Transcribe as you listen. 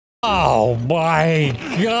Oh my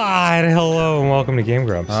god! Hello and welcome to Game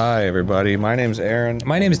Grumps. Hi everybody, my name's Arin.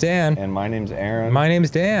 My name's Dan. And my name's Arin. My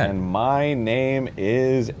name's Dan. And my name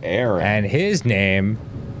is Arin. And his name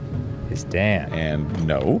is Dan. And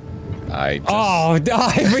no, I just... Oh,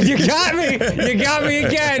 but you got me! You got me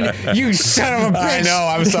again! You son of a bitch! I know,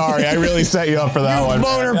 I'm sorry, I really set you up for that one.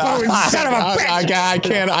 Motorboat son of a bitch!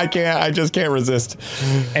 I just can't resist.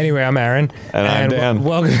 Anyway, I'm Arin. And I'm Dan.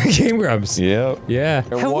 Welcome to Game Grumps. Yep. Yeah.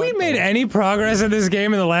 Have we made any progress in this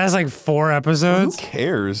game in the last, like, 4 episodes? Who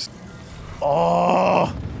cares? Oh!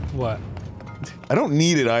 What? I don't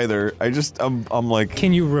need it either. I'm like...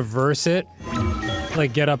 Can you reverse it?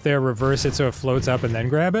 Like, get up there, reverse it so it floats up and then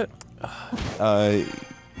grab it?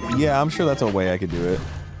 Yeah, I'm sure that's a way I could do it.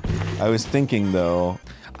 I was thinking, though...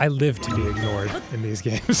 I live to be ignored in these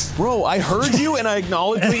games. Bro, I heard you and I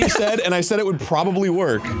acknowledged what you said, and I said it would probably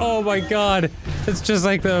work. Oh my god. It's just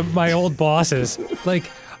like my old bosses. Like,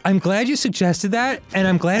 I'm glad you suggested that, and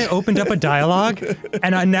I'm glad it opened up a dialogue,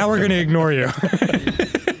 and now we're gonna ignore you.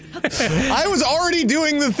 I was already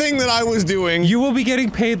doing the thing that I was doing. You will be getting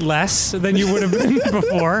paid less than you would have been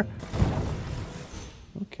before.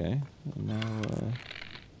 Okay. Now,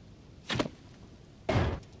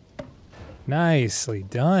 Nicely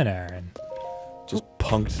done, Arin. just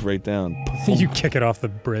punked right down. You kick it off the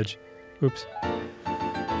bridge. Oops.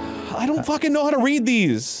 I don't fucking know how to read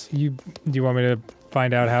these. Do you want me to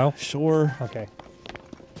find out how? Sure. Okay.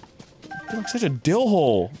 I feel like such a dill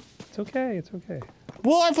hole. It's okay, it's okay.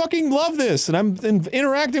 Well, I fucking love this, and I'm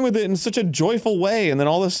interacting with it in such a joyful way, and then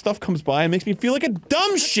all this stuff comes by and makes me feel like a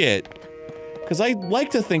dumb shit. Because I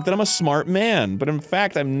like to think that I'm a smart man, but in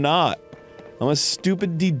fact, I'm not. I'm a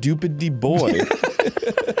stupid-de-doopid-de boy.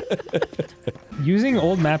 Using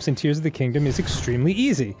old maps in Tears of the Kingdom is extremely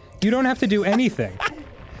easy. You don't have to do anything.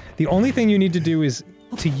 The only thing you need to do is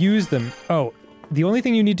to use them. Oh, the only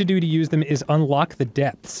thing you need to do to use them is unlock the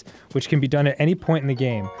depths, which can be done at any point in the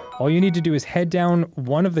game. All you need to do is head down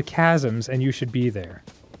one of the chasms and you should be there.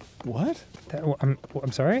 What? I'm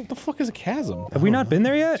sorry? What the fuck is a chasm? Have we not been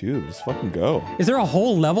there yet? Dude, let's fucking go. Is there a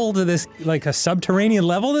whole level to this, like a subterranean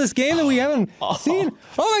level to this game that we haven't seen?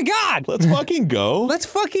 Oh my god! Let's fucking go. Let's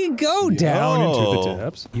fucking go down into the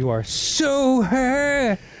depths. You are so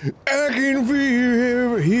hurt. I can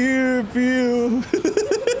feel.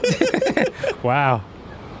 Wow.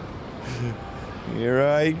 Here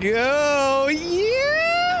I go.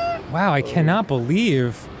 Yeah. Wow, I cannot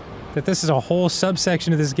believe that this is a whole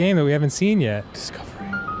subsection of this game that we haven't seen yet. Discovering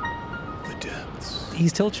the depths.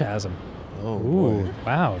 East Hill Chasm. Oh, Ooh, boy.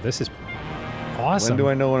 wow, this is awesome. When do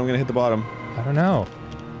I know when I'm gonna hit the bottom? I don't know.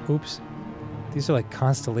 Oops. These are like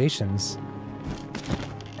constellations.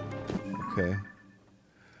 Okay.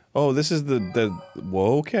 Oh, this is the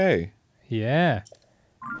whoa, okay. Yeah.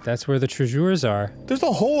 That's where the treasures are. There's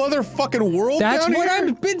a whole other fucking world That's down what here?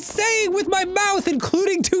 I've been saying with my mouth,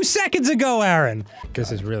 including 2 seconds ago, Arin.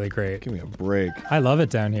 This is really great. Give me a break. I love it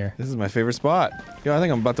down here. This is my favorite spot. Yo, I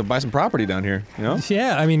think I'm about to buy some property down here, you know?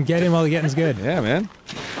 Yeah, I mean, get in while the getting's good. Yeah, man.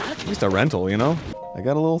 At least a rental, you know? I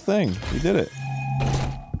got a little thing. We did it.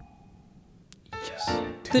 Yes.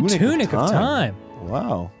 The Tunic of Time.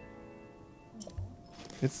 Wow.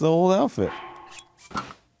 It's the old outfit.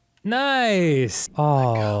 Nice.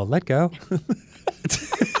 Oh, let go.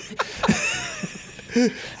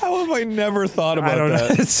 How have I never thought about I don't that?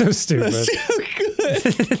 know. It's so stupid. That's so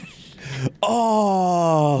good.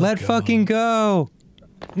 Oh. Let fucking go.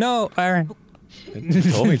 No, Arin. You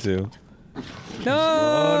told me to.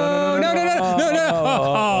 No. No.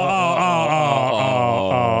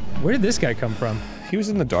 Oh. Where did this guy come from? He was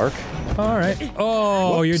in the dark. All right.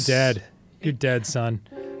 Oh, Whoops. you're dead. You're dead, son.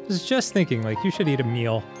 I was just thinking, like, you should eat a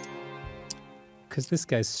meal. Because this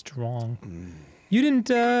guy's strong. You didn't,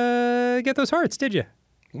 get those hearts, did you?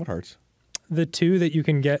 What hearts? The 2 that you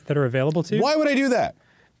can get that are available to you? Why would I do that?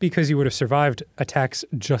 Because you would have survived attacks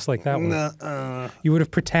just like that one. You would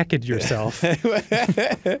have protected yourself. I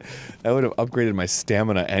would have upgraded my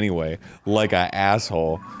stamina anyway, like an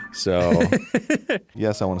asshole. So,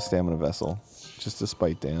 yes, I want a stamina vessel. Just to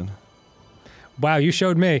spite Dan. Wow, you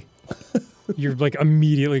showed me. You're like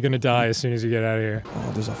immediately gonna die as soon as you get out of here.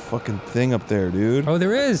 Oh, there's a fucking thing up there, dude. Oh,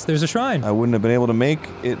 there is. There's a shrine. I wouldn't have been able to make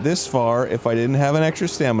it this far if I didn't have an extra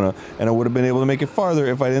stamina, and I would have been able to make it farther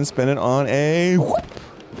if I didn't spend it on a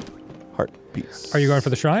heart piece. Are you going for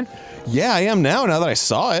the shrine? Yeah, I am now that I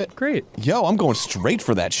saw it. Great. Yo, I'm going straight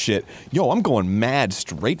for that shit. Yo, I'm going mad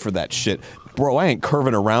straight for that shit. Bro, I ain't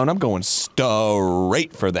curving around, I'm going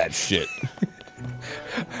straight for that shit.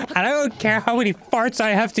 I don't care how many farts I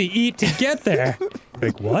have to eat to get there.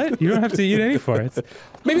 Like, what? You don't have to eat any farts.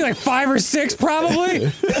 Maybe like 5 or 6, probably?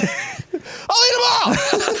 I'll eat them all!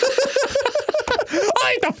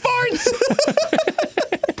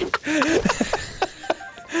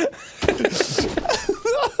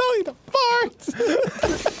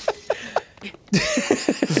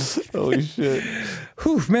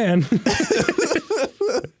 man.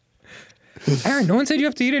 Arin, no one said you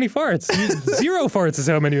have to eat any farts. 0 farts is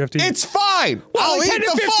how many you have to eat. It's fine! Well, I'll like eat 10 to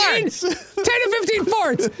the 15! farts! 10 to 15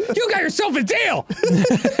 farts! You got yourself a deal!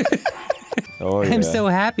 Oh, yeah. I'm so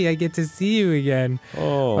happy I get to see you again.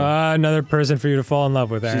 Oh. Another person for you to fall in love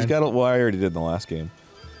with, Arin. She's got well, I already did in the last game.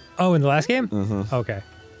 Oh, in the last game? Mm-hmm. Okay.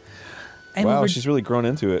 And Wow, she's really grown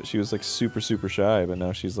into it. She was like super shy, but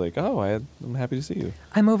now she's like, oh, I'm happy to see you.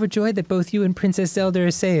 I'm overjoyed that both you and Princess Zelda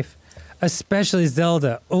are safe. Especially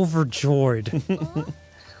Zelda, overjoyed.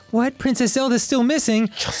 What? Princess Zelda's still missing?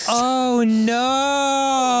 Yes. Oh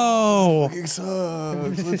no! Fucking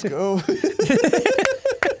sucks. Let's go.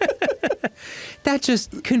 That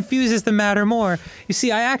just confuses the matter more. You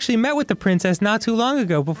see, I actually met with the princess not too long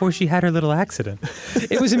ago before she had her little accident.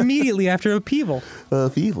 It was immediately after upheaval.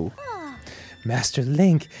 Upheaval? Master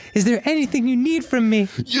Link, is there anything you need from me?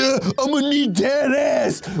 Yeah, I'm gonna need that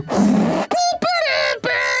ass!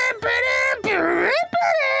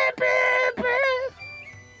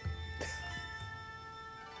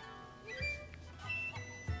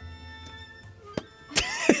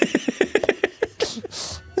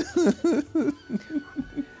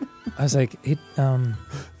 I was like, You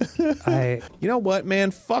know what,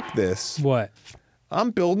 man? Fuck this. What?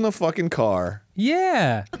 I'm building a fucking car.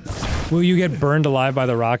 Yeah. Will you get burned alive by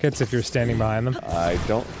the rockets if you're standing behind them? I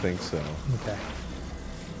don't think so. Okay.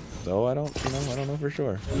 Though I don't know for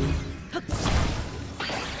sure.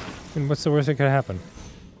 And what's the worst that could happen?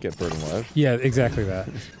 Get burned alive. Yeah, exactly that.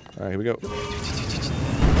 All right, here we go.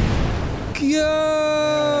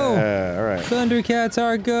 Go! Yeah, all right. Thundercats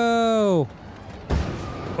are go!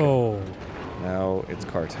 Oh. Now it's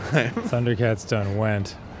car time. Thundercats done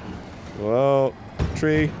went. Whoa.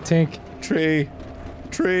 Tree. Tink. Tree.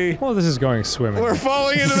 Tree. Well, this is going swimming. We're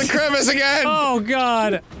falling into the crevice again! Oh,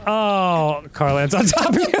 God! Oh, car lands on top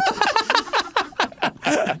of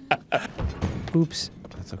you! Oops.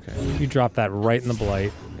 That's okay. You dropped that right in the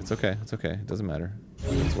blight. It's okay. It's okay. It doesn't matter.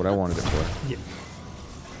 That's what I wanted it for. Yeah.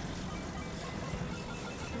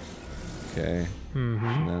 Okay. Mm-hmm.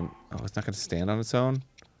 And then, oh, it's not gonna stand on its own?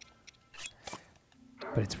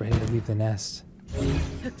 But it's ready to leave the nest.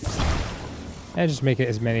 And just make it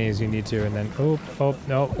as many as you need to, and then, oh,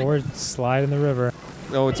 no, or slide in the river.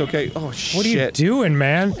 Oh, it's okay. Oh, shit. What are you doing,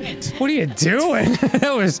 man? What are you doing?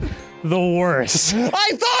 That was the worst. I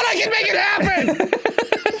thought I could make it happen!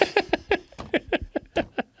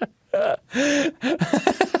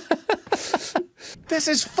 This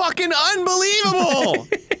is fucking unbelievable!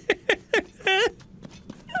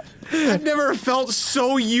 I've never felt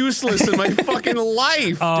so useless in my fucking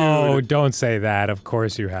life, Oh, dude. don't say that. Of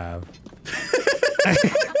course you have.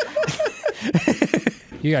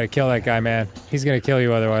 You gotta kill that guy, man. He's gonna kill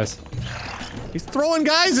you otherwise. He's throwing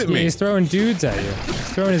guys at Yeah, me. he's throwing dudes at you.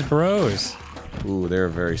 He's throwing his bros. Ooh, they're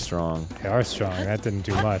very strong. They are strong. That didn't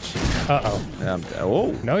do much. Uh-oh.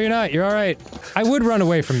 Oh. No, you're not. You're alright. I would run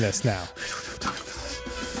away from this now.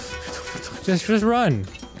 Just run.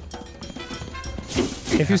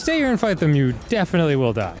 If you stay here and fight them, you definitely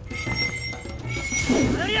will die.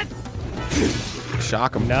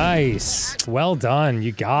 Shock him. Nice. Well done.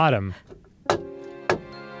 You got him.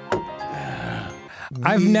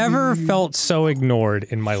 I've never felt so ignored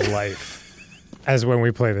in my life as when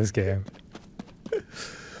we play this game.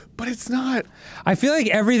 But it's not. I feel like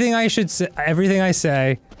everything I should say, everything I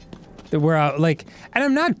say, that we're out, like, and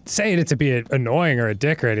I'm not saying it to be annoying or a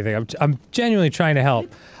dick or anything. I'm genuinely trying to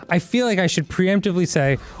help. I feel like I should preemptively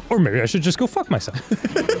say, or maybe I should just go fuck myself.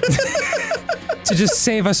 To just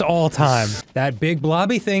save us all time. That big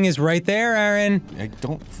blobby thing is right there, Arin. I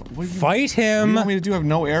don't. What do you, Fight him. What do you want me to do? I have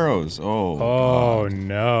no arrows. Oh. Oh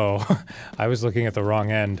no. I was looking at the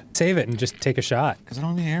wrong end. Save it and just take a shot. Because I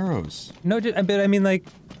don't have any arrows. No, but I mean, like,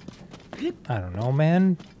 I don't know,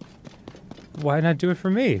 man. Why not do it for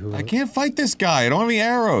me? I can't fight this guy. I don't have any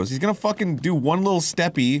arrows. He's gonna fucking do one little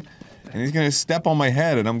steppy, and he's gonna step on my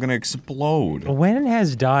head, and I'm gonna explode. When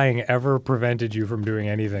has dying ever prevented you from doing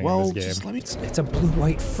anything in this game? Just let me. It's a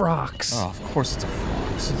blue-white frox. Oh, of course it's a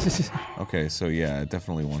fox. Okay, so yeah, it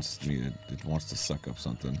definitely wants me to. It wants to suck up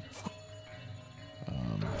something.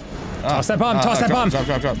 Toss that bomb! Toss that bomb!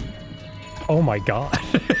 Drop. Oh my god.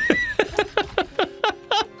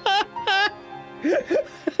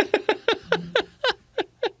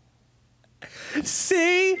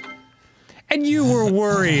 See? And you were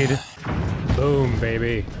worried. Boom,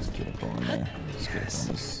 baby. Let's get up on there.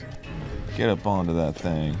 Get up onto that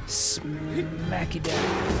thing. Smack it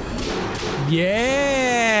down.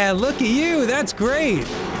 Yeah! Look at you! That's great!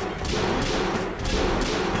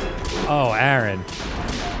 Oh, Arin.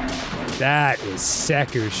 That is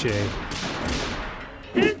Sekushi.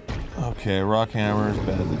 Okay. Okay, rock hammer is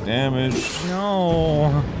badly damaged.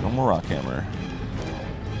 No. No more rock hammer.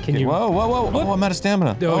 Can you? Whoa, whoa, whoa! Oh, I'm out of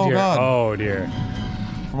stamina. Oh, dear. God. Oh dear.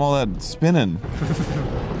 From all that spinning.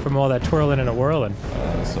 From all that twirling and a whirling.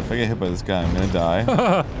 So if I get hit by this guy, I'm gonna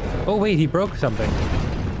die. Oh wait, he broke something.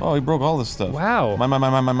 Oh, he broke all this stuff. Wow.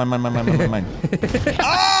 Mine.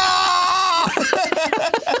 Ah!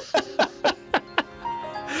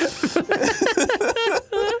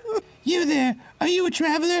 You there, are you a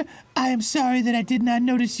traveler? I am sorry that I did not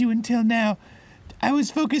notice you until now. I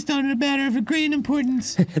was focused on a matter of great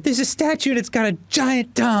importance. There's a statue that's got a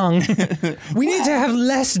giant dong. We need to have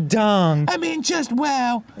less dong. I mean, just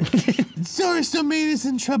wow. Zora's domain is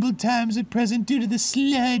in troubled times at present due to the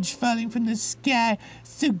sludge falling from the sky.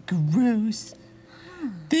 So gross.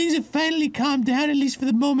 Things have finally calmed down, at least for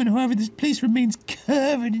the moment. However, this place remains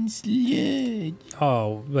covered in sludge.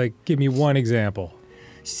 Oh, like, give me one example.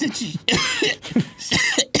 Such a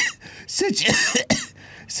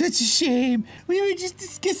such a shame. We were just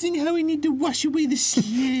discussing how we need to wash away the sludge.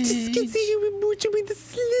 Wash away the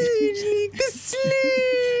sludge, like the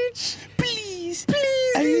sludge. Please,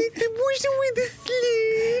 wash away the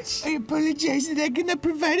sludge. I apologize that I cannot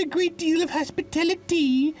provide a great deal of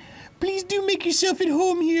hospitality. Please do make yourself at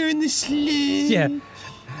home here in the sludge. Yeah.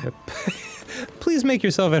 Please make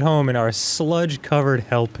yourself at home in our sludge-covered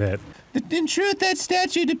hell pit. In truth, that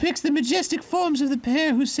statue depicts the majestic forms of the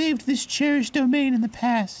pair who saved this cherished domain in the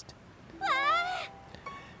past.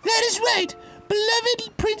 That is right,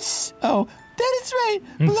 beloved Prince... Oh, that is right,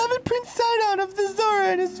 beloved Prince Sidon of the Zora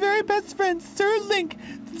and his very best friend, Sir Link.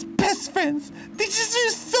 His best friends. They just are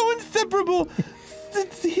so inseparable.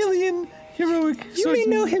 It's Hylian heroic. You may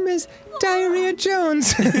know him as Diarrhea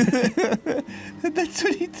Jones. That's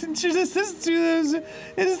what he introduced us to.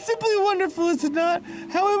 It is simply wonderful, is it not?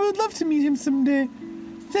 How I would love to meet him someday.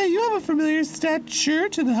 Say, you have a familiar stature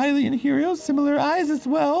to the Hylian hero, similar eyes as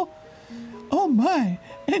well. Oh my,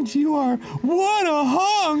 and you are what a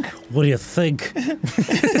hunk! What do you think?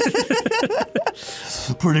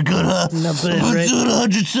 Pretty good, huh? Not bad, right?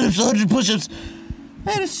 100 sips, 100 push-ups.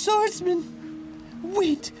 And a swordsman.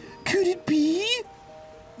 Wait, could it be?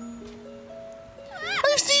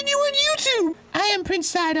 I've seen you on YouTube! I am Prince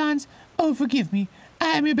Sidon's. Oh, forgive me.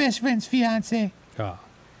 I am your best friend's fiancé. Oh.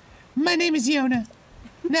 My name is Yona.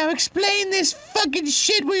 Now explain this fucking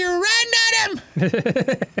shit where you're riding at him!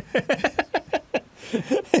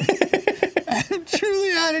 I'm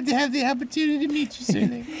truly honored to have the opportunity to meet you, Sir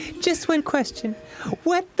Link. Just one question.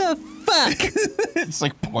 What the fuck? It's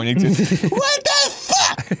like pointing to... What the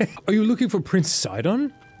fuck? Are you looking for Prince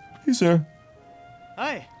Sidon? Hey, sir.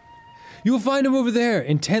 Hi. You will find him over there,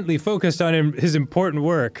 intently focused on his important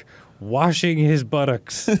work, washing his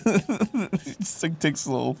buttocks. He just like takes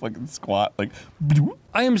a little fucking squat, like...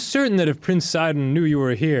 I am certain that if Prince Sidon knew you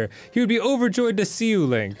were here, he would be overjoyed to see you,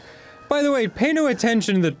 Link. By the way, pay no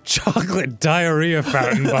attention to the chocolate diarrhea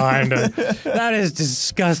fountain behind him. That is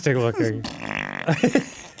disgusting looking.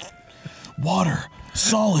 Water,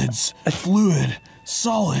 solids, fluid,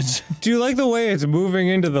 solids. Do you like the way it's moving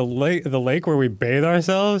into the lake where we bathe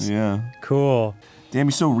ourselves? Yeah. Cool. Damn,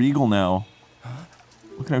 he's so regal now.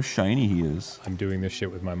 Look at how shiny he is. I'm doing this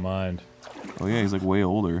shit with my mind. Oh yeah, he's like way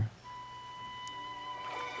older.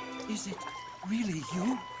 Is it really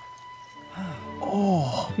you?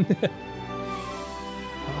 Oh.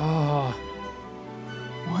 Oh.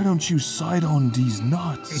 Why don't you side on these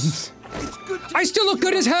nuts? I still look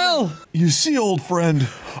good as hell! You see, old friend,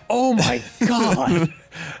 Oh my god!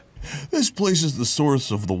 this place is the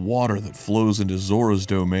source of the water that flows into Zora's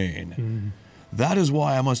domain. That is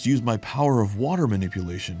why I must use my power of water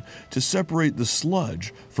manipulation to separate the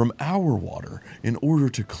sludge from our water in order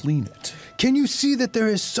to clean it. Can you see that there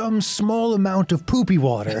is some small amount of poopy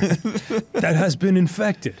water that has been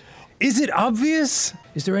infected? Is it obvious?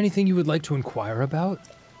 Is there anything you would like to inquire about?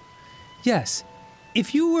 Yes.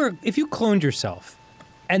 If you cloned yourself,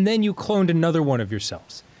 and then you cloned another one of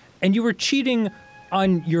yourselves, and you were cheating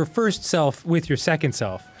on your first self with your second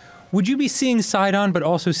self, would you be seeing Sidon, but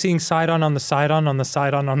also seeing Sidon on the Sidon on the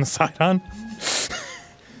Sidon on the Sidon?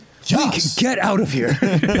 Link, get out of here!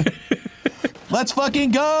 Let's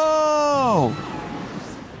fucking go!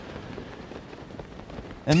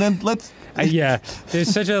 And then let's... Yeah, there's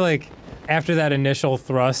such a, like, after that initial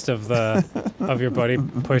thrust of your buddy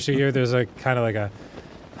pushing you, there's a kind of like a...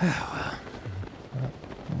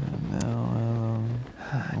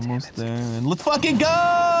 Almost there. And let's fucking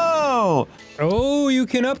go! Oh, you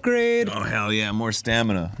can upgrade! Oh, hell yeah, more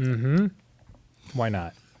stamina. Mm-hmm. Why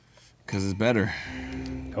not? Because it's better.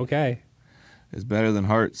 Okay. It's better than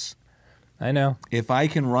hearts. I know. If I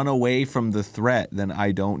can run away from the threat, then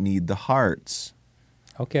I don't need the hearts.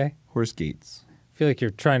 Okay. Horse gates. I feel like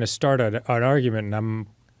you're trying to start an argument, and I'm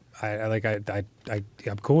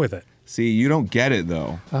cool with it. See, you don't get it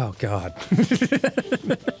though. Oh God.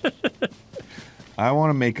 I want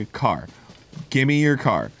to make a car. Give me your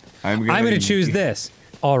car. I'm gonna choose this.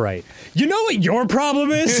 All right. You know what your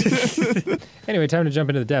problem is? Anyway, time to jump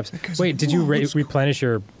into the depths. Wait, did you replenish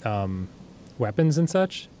your weapons and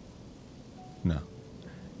such? No.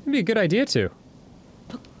 It'd be a good idea to.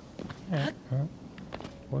 Yeah, well,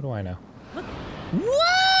 what do I know?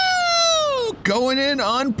 Whoa! Going in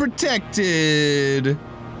unprotected.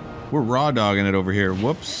 We're raw dogging it over here.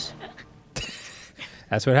 Whoops.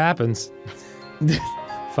 That's what happens.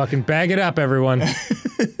 Fucking bag it up, everyone.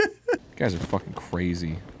 You guys are fucking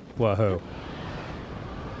crazy. Whoa.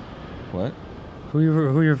 What? Who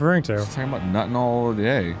are you referring to? Talking about nutting all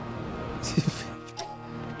day.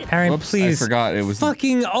 Arin, Whoops, please. I forgot it was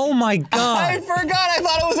fucking. Oh my God. I forgot. I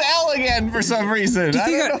thought it was L again for some reason. Do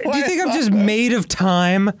you think I'm just made of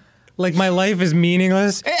time? Like my life is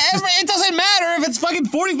meaningless? It doesn't matter if it's fucking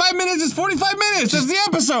 45 minutes. It's 45 minutes. That's the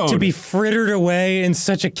episode. To be frittered away in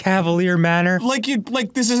such a cavalier manner. Like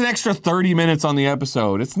this is an extra 30 minutes on the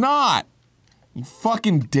episode. It's not. You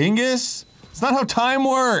fucking dingus. It's not how time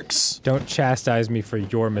works. Don't chastise me for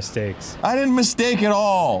your mistakes. I didn't mistake at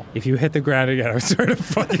all. If you hit the ground again, I swear to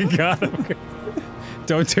fucking God.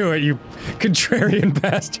 Don't do it, you contrarian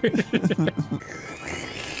bastard.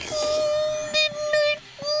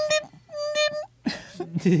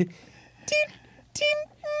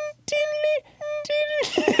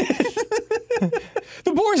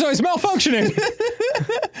 The Borzoi is malfunctioning.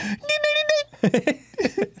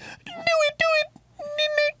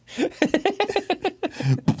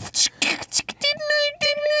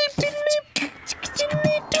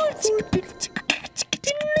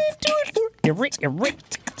 Do it.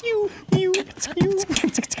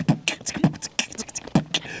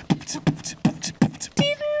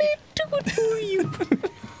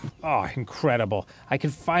 Oh, incredible. I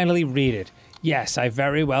can finally read it. Yes, I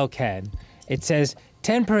very well can. It says,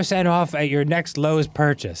 10% off at your next Lowe's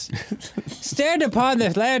purchase. Stand upon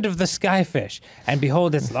the land of the skyfish, and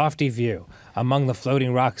behold its lofty view. Among the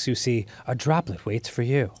floating rocks you see, a droplet waits for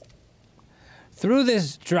you. Through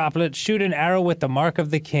this droplet, shoot an arrow with the mark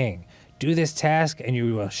of the king. Do this task, and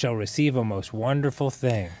you shall receive a most wonderful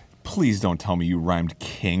thing. Please don't tell me you rhymed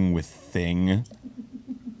king with thing.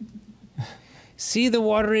 See the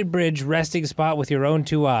watery bridge resting spot with your own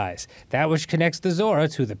two eyes, that which connects the Zora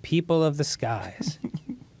to the people of the skies.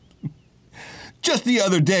 Just the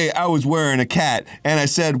other day, I was wearing a cat, and I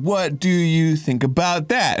said, what do you think about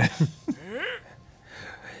that?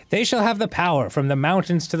 They shall have the power from the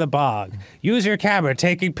mountains to the bog. Use your camera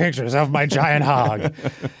taking pictures of my giant hog.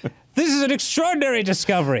 This is an extraordinary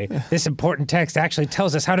discovery. This important text actually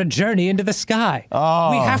tells us how to journey into the sky.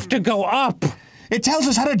 Oh. We have to go up. It tells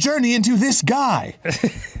us how to journey into this guy.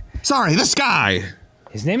 Sorry, this guy.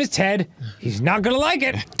 His name is Ted. He's not gonna like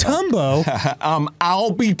it. Tumbo?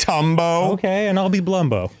 I'll be Tumbo. Okay, and I'll be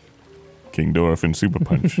Blumbo. King Dorf and Super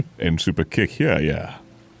Punch and Super Kick, yeah.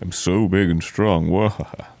 I'm so big and strong, whoa.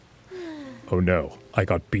 Oh no, I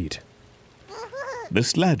got beat. The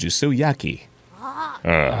sludge is so yucky.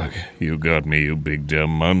 Ugh, you got me, you big dumb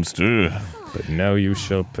monster. But now you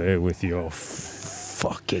shall pay with your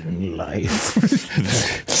fucking life.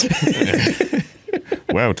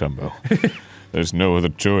 Wow, Tumbo. There's no other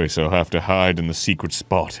choice. I'll have to hide in the secret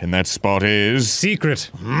spot, and that spot is... Secret.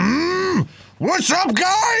 What's up,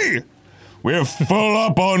 guy? We're full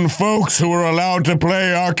up on folks who are allowed to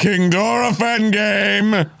play our King Doraphan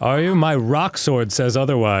game. Are you? My rock sword says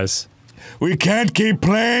otherwise. We can't keep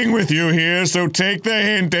playing with you here, so take the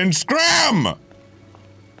hint and scram!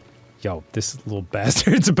 Yo, this little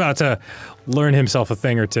bastard's about to learn himself a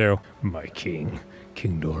thing or two. My king,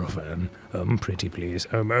 King Doraphan, pretty please.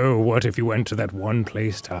 Oh, what if you went to that one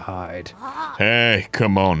place to hide? Hey,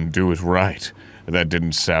 come on, do it right. That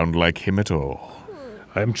didn't sound like him at all.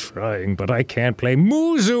 I'm trying, but I can't play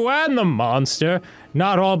Muzu and the monster.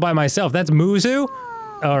 Not all by myself. That's Muzu?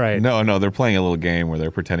 All right. No, they're playing a little game where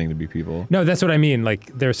they're pretending to be people. No, that's what I mean.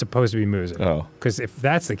 Like, they're supposed to be Muzu. Oh. Because if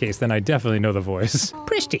that's the case, then I definitely know the voice.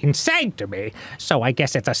 Pristine sanctuary, so I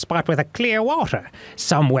guess it's a spot with a clear water.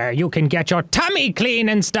 Somewhere you can get your tummy clean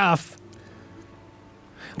and stuff.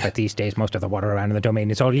 But these days, most of the water around in the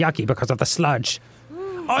domain is all yucky because of the sludge.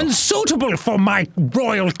 Unsuitable for my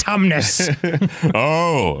royal tumness.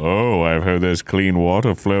 Oh, I've heard there's clean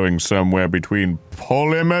water flowing somewhere between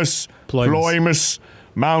Ploymus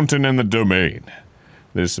Mountain and the domain.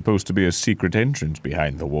 There's supposed to be a secret entrance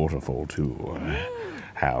behind the waterfall, too.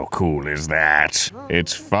 How cool is that?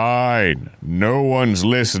 It's fine. No one's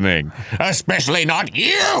listening. Especially not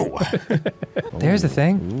you! There's the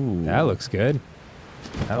thing. That looks good.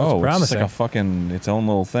 That looks It's promising. like a fucking its own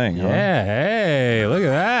little thing, huh? Yeah, hey, look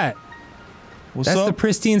at that. What's That's up? the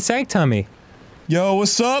pristine sanctummy. Yo,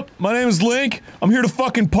 what's up? My name is Link. I'm here to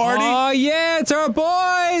fucking party. Oh yeah, it's our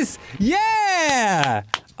boys! Yeah!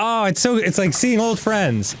 Oh, it's like seeing old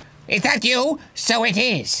friends. Is that you? So it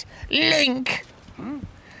is. Link!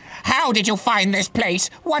 How did you find this place?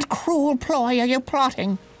 What cruel ploy are you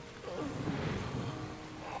plotting?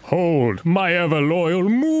 Hold, my ever-loyal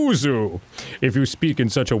Muzu! If you speak in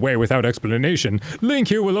such a way without explanation, Link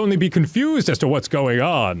here will only be confused as to what's going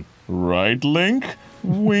on. Right, Link?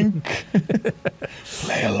 Wink.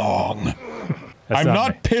 Play along. I'm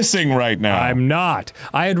not pissing right now. I'm not.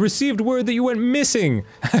 I had received word that you went missing.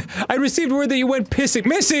 I received word that you went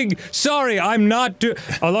missing! Sorry, I'm not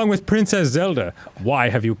along with Princess Zelda. Why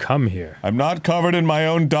have you come here? I'm not covered in my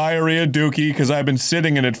own diarrhea dookie because I've been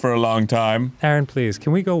sitting in it for a long time. Arin, please,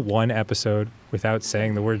 can we go one episode without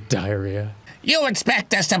saying the word diarrhea? You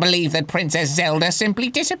expect us to believe that Princess Zelda simply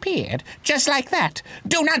disappeared, just like that.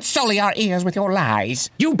 Do not sully our ears with your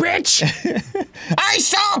lies. You bitch! I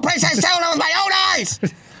saw Princess Zelda with my own eyes!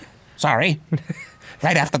 Sorry.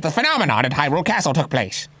 Right after the phenomenon at Hyrule Castle took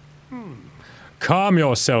place. Calm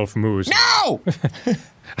yourself, Muzu. No!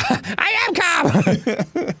 I am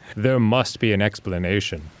calm! There must be an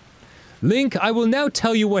explanation. Link, I will now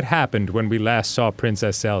tell you what happened when we last saw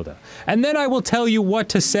Princess Zelda, and then I will tell you what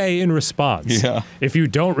to say in response. Yeah. If you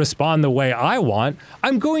don't respond the way I want,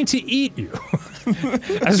 I'm going to eat you.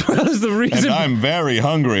 As well as the reason— And I'm very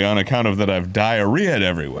hungry on account of that I've diarrheaed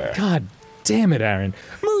everywhere. God damn it, Arin.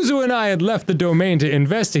 Muzu and I had left the domain to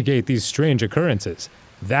investigate these strange occurrences.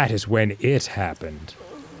 That is when it happened.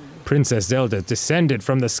 Princess Zelda descended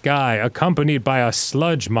from the sky, accompanied by a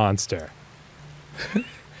sludge monster.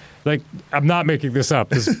 Like, I'm not making this up.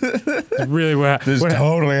 This is really what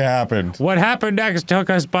totally happened. What happened next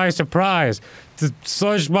took us by surprise. The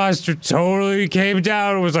sludge monster totally came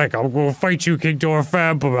down and was like, I'm gonna fight you, King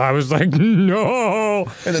Dorfam, but I was like, no!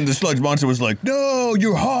 And then the sludge monster was like, no,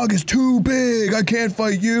 your hog is too big, I can't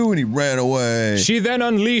fight you, and he ran away. She then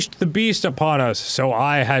unleashed the beast upon us, so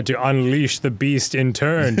I had to unleash the beast in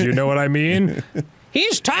turn. Do you know what I mean?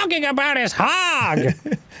 He's talking about his hog!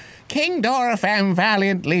 King Dorfam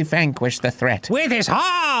valiantly vanquished the threat. With his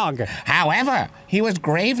hog! However, he was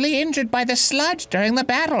gravely injured by the sludge during the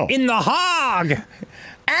battle. In the hog!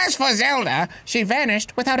 As for Zelda, she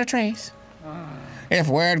vanished without a trace. If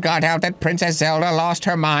word got out that Princess Zelda lost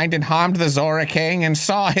her mind and harmed the Zora King and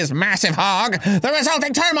saw his massive hog, the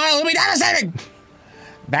resulting turmoil would be devastating!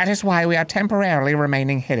 That is why we are temporarily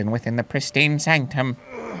remaining hidden within the pristine sanctum.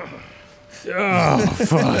 Oh,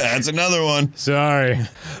 fuck. That's another one. Sorry.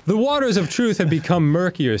 The waters of truth have become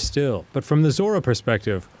murkier still, but from the Zora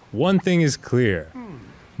perspective, one thing is clear.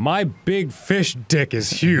 My big fish dick is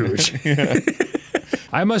huge.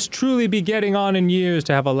 I must truly be getting on in years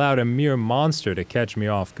to have allowed a mere monster to catch me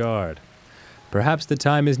off guard. Perhaps the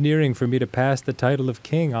time is nearing for me to pass the title of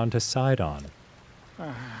king on to Sidon.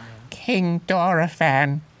 King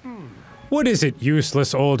Dorfan. What is it,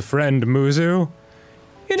 useless old friend Muzu?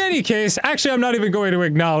 In any case, actually I'm not even going to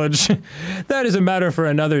acknowledge. That is a matter for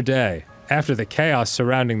another day, after the chaos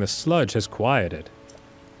surrounding the sludge has quieted.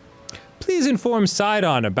 Please inform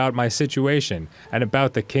Sidon about my situation and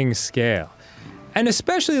about the king's scale. And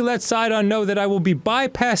especially let Sidon know that I will be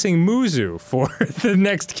bypassing Muzu for the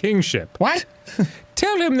next kingship. What?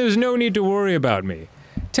 Tell him there's no need to worry about me.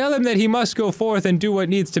 Tell him that he must go forth and do what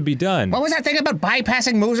needs to be done. What was that thing about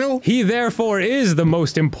bypassing Muzu? He therefore is the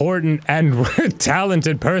most important and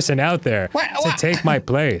talented person out there to take my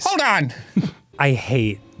place. Hold on. I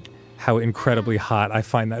hate how incredibly hot I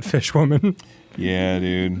find that fish woman. Yeah,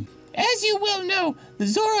 dude. As you well know, the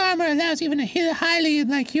Zora armor allows even a Hylian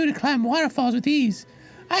like you to climb waterfalls with ease.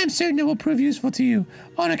 I am certain it will prove useful to you,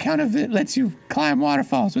 on account of it lets you climb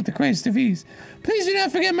waterfalls with the greatest of ease. Please do not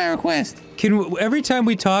forget my request. Every time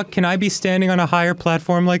we talk, can I be standing on a higher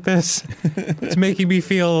platform like this? It's making me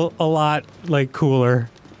feel a lot, like, cooler.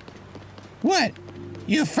 What?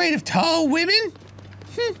 You afraid of tall women?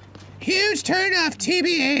 Huge turn off,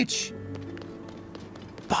 TBH.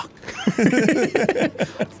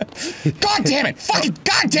 God damn it! Fucking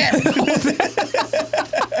goddamn it!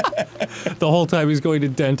 The whole time he's going to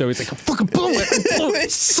Dento, he's like, fucking blow it!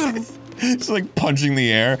 It's like punching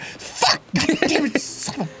the air. Fuck! God damn it,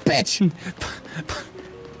 son of a bitch!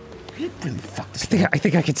 You really fucked this thing. I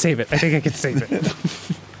think I can save it. I think I can save it.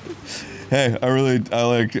 Hey, I really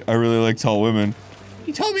like tall women.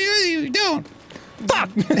 You told me earlier you don't. Fuck!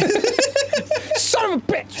 Son of a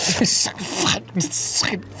bitch!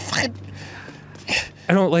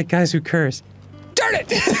 I don't like guys who curse. Darn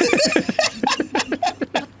it!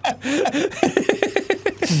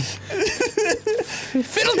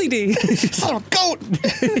 Fiddle-dee-dee! Son of a goat!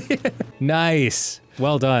 Nice.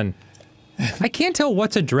 Well done. I can't tell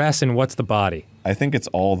what's a dress and what's the body. I think it's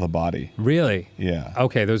all the body. Really? Yeah.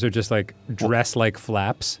 Okay, those are just like dress-like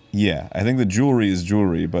flaps. Yeah, I think the jewelry is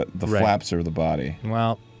jewelry, but the Right. flaps are the body.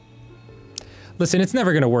 Well, listen, it's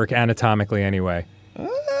never gonna work anatomically anyway.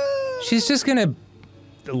 She's just gonna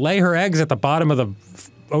lay her eggs at the bottom of the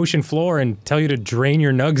ocean floor and tell you to drain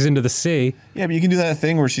your nugs into the sea. Yeah, but you can do that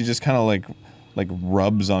thing where she just kind of like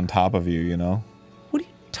rubs on top of you, you know? What are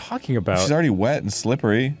you talking about? She's already wet and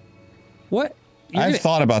slippery. What? You're I've gonna-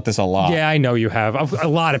 thought about this a lot. Yeah, I know you have. A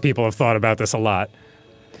lot of people have thought about this a lot.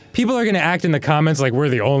 People are gonna act in the comments like we're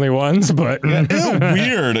the only ones, but Ew,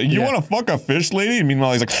 weird. You Yeah. want to fuck a fish lady? And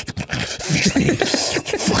meanwhile, he's like,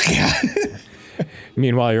 fuck yeah.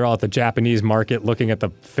 meanwhile you're all at the Japanese market looking at the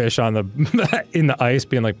fish on the in the ice,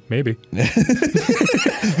 being like, maybe.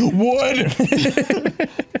 Would.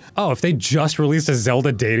 Oh, if they just released a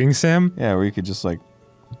Zelda dating sim, Yeah, where you could just like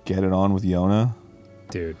get it on with Yona.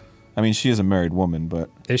 dude. I mean, she is a married woman, but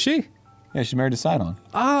Is she? yeah, she's married to Sidon.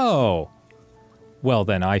 Oh. Well,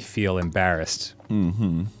 then I feel embarrassed.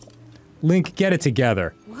 Mm-hmm. Link, get it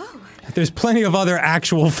together. Whoa. There's plenty of other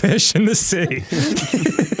actual fish in the sea.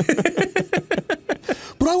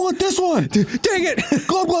 But I want this one. Dang it!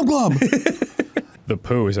 Glub glub glub. The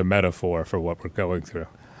poo is a metaphor for what we're going through.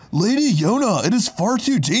 Lady Yona, it is far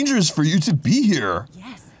too dangerous for you to be here.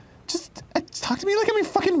 Yes. Just talk to me like I'm your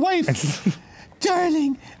fucking wife.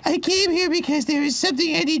 Darling, I came here because there is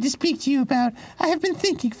something I need to speak to you about. I have been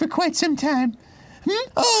thinking for quite some time.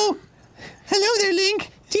 Oh, hello there, Link.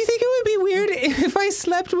 Do you think it would be weird if I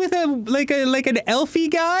slept with an elfie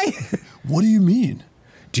guy? What do you mean?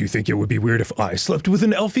 Do you think it would be weird if I slept with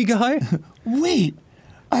an elfie guy? Wait,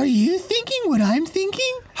 are you thinking what I'm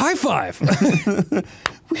thinking? High five!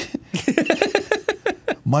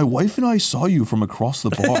 My wife and I saw you from across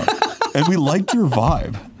the bar, and we liked your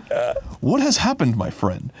vibe. What has happened, my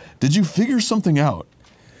friend? Did you figure something out?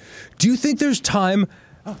 Do you think there's time?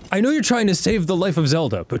 I know you're trying to save the life of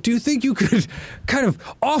Zelda, but do you think you could kind of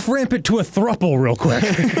off-ramp it to a thruple real quick?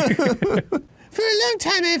 For a long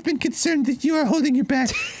time, I have been concerned that you are holding your back.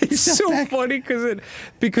 It's so funny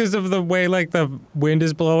because of the way like the wind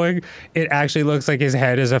is blowing, it actually looks like his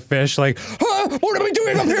head is a fish. Like, ah, what am I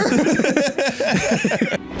doing up here?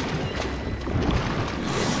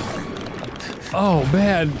 Oh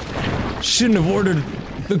man, shouldn't have ordered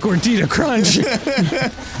the gordita crunch.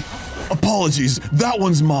 Apologies, that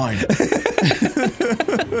one's mine. Do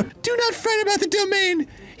not fret about the domain.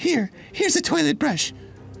 Here's a toilet brush.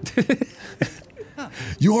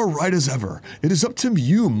 You are right as ever. It is up to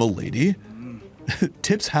you, milady.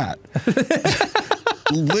 Tip's hat.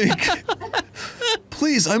 Link.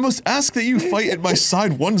 Please, I must ask that you fight at my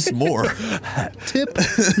side once more. Tip.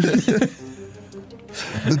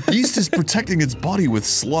 The beast is protecting its body with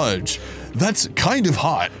sludge. That's kind of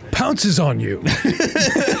hot. Pounces on you.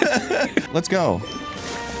 Let's go.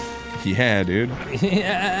 Yeah, dude.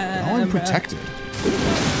 Now I'm protected.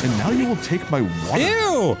 And now you will take my water.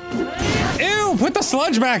 Ew! Ew! Put the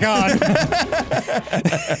sludge back on!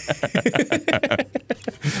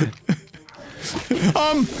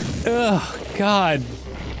 Ugh, God.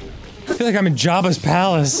 I feel like I'm in Jabba's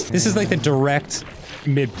palace. This is like the direct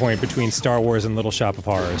midpoint between Star Wars and Little Shop of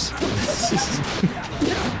Horrors.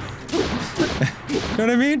 Know what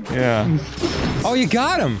I mean? Yeah. Oh, you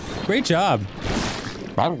got him! Great job.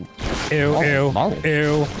 Ew, ew,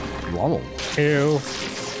 ew. Ew.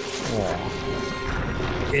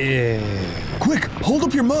 Ew. Quick, hold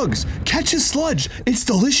up your mugs. Catch his sludge. It's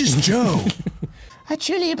Delicious Joe. I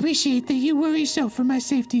truly appreciate that you worry so for my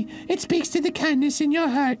safety. It speaks to the kindness in your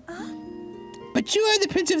heart. But you are the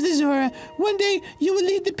Prince of the Zora. One day, you will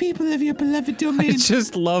lead the people of your beloved I domain.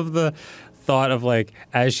 just love the thought of like,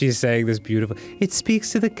 as she's saying this beautiful, it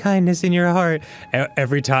speaks to the kindness in your heart.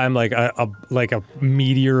 Every time like a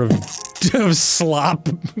meteor of slop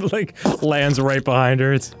like lands right behind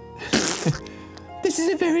her. It's This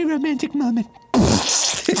is a very romantic moment.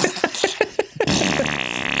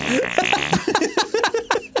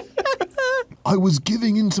 I was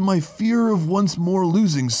giving in to my fear of once more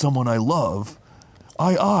losing someone I love.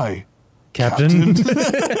 Aye. Captain.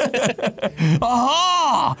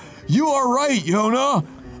 Aha! You are right, Yona.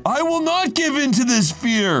 I will not give in to this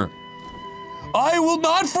fear. I will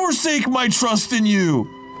not forsake my trust in you.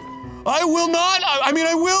 I will not.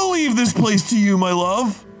 I will leave this place to you, my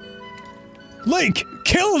love. Link,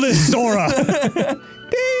 kill this Zora.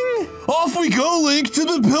 Ding! Off we go, Link, to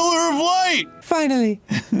the Pillar of Light! Finally,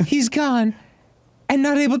 he's gone and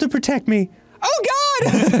not able to protect me. Oh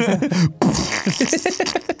God!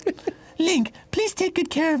 Link, please take good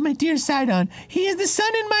care of my dear Sidon. He is the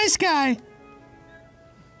sun in my sky.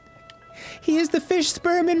 He is the fish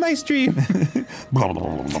sperm in my stream.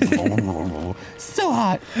 So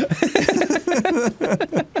hot.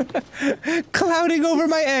 Clouding over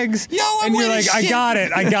my eggs. Yo, I'm and you're winning like, I shit. got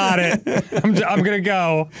it. I'm gonna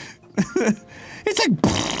go. It's like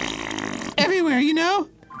everywhere, you know?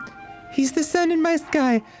 He's the sun in my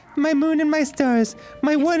sky, my moon and my stars,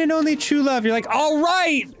 my one and only true love. You're like, all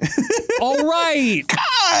right. All right.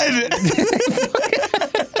 God!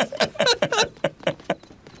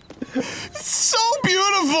 So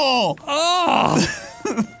beautiful! Oh.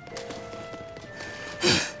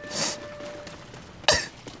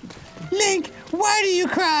 Link, why do you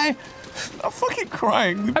cry? I'm fucking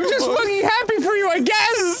crying. I'm just fucking happy for you, I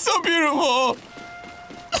guess. So beautiful!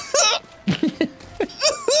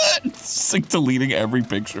 It's like deleting every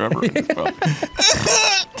picture ever in this phone.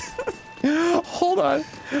 Hold on.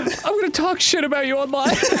 I'm gonna talk shit about you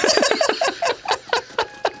online.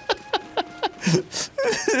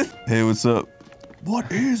 Hey, what's up? What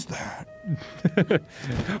is that?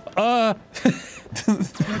 Oh,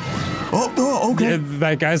 Okay. and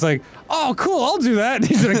that guy's like, oh, cool, I'll do that.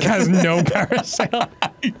 He's like, has no parasail.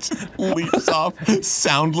 He just leaps off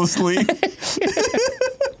soundlessly.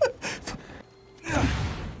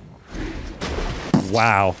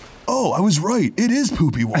 Wow. Oh, I was right. It is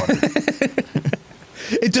poopy water.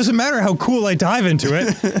 It doesn't matter how cool I dive into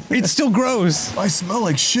it. It still grows. I smell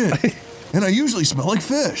like shit. And I usually smell like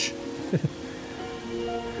fish.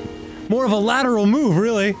 More of a lateral move,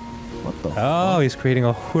 really. What the Oh, he's creating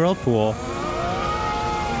a whirlpool.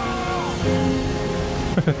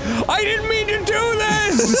 I didn't mean to do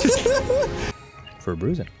this! For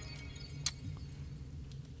bruising.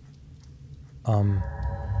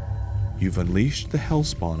 You've unleashed the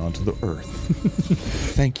Hellspawn onto the Earth.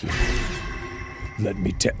 Thank you. Let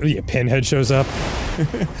me tell you, Pinhead shows up.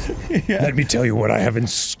 Let me tell you what I have in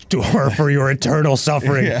store for your eternal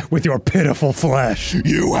suffering with your pitiful flesh.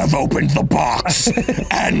 You have opened the box,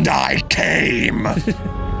 and I came.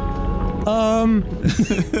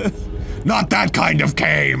 Not that kind of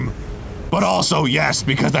came. But also, yes,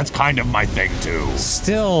 because that's kind of my thing, too.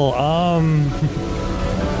 Still, All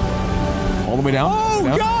the way down? Oh,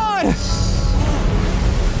 Down? God!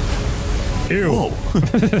 Ew.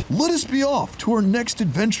 Let us be off to our next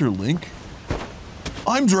adventure, Link.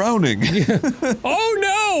 I'm drowning. Oh,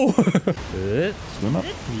 no! Swim up?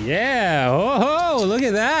 Yeah, oh, look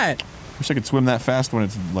at that. Wish I could swim that fast when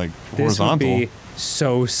it's, like, This would horizontal. be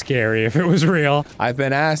so scary if it was real. I've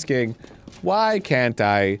been asking, why don't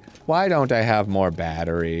I have more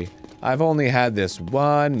battery? I've only had this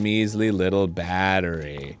one measly little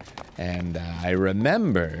battery. And I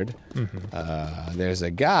remembered, there's a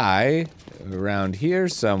guy around here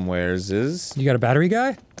somewheres. You got a battery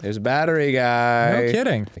guy? There's a battery guy. No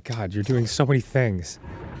kidding. God, you're doing so many things.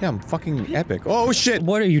 Yeah, I'm fucking epic. Oh shit!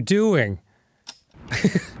 What are you doing?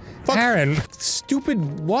 Arin. Stupid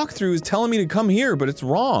walkthrough is telling me to come here, but it's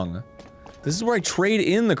wrong. This is where I trade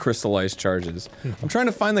in the crystallized charges. I'm trying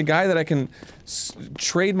to find the guy that I can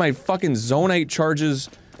trade my fucking zonite charges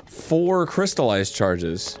for crystallized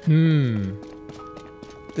charges.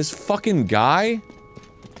 This fucking guy?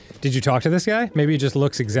 Did you talk to this guy? Maybe he just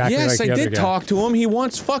looks exactly like Yes, the I other did guy. talk to him. He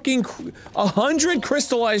wants fucking 100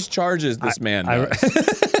 crystallized charges, this man does.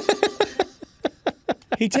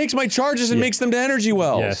 He takes my charges and makes them to energy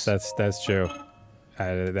wells. Yes, that's true.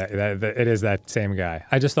 It is that same guy.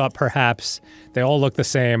 I just thought perhaps they all look the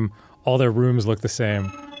same. All their rooms look the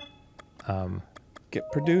same.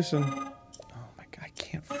 Get producing. Oh my god, I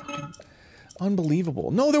can't fucking...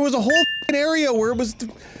 Unbelievable. No, there was a whole fucking area where it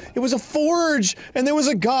was a forge, and there was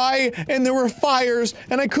a guy, and there were fires,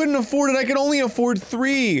 and I couldn't afford it. I could only afford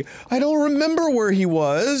 3. I don't remember where he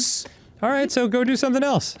was. All right, so go do something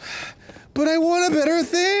else. But I want a better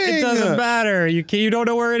thing. It doesn't matter. You don't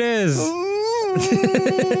know where it is.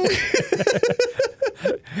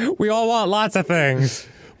 We all want lots of things.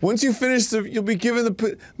 Once you finish you'll be given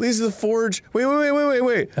the leads to the forge.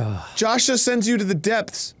 Wait. Josh just sends you to the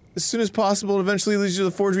depths as soon as possible and eventually leads you to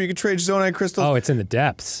the forge where you can trade zonite crystals. Oh, it's in the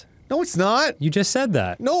depths. No, it's not. You just said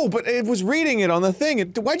that. No, but it was reading it on the thing.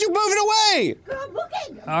 Why'd you move it away?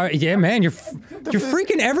 All right, yeah, man, you're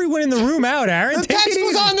freaking everyone in the room out, Arin. The text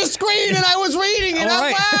was on the screen and I was reading it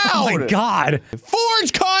out loud. Oh my god.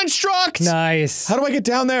 Forge construct. Nice. How do I get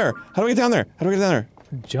down there? How do I get down there?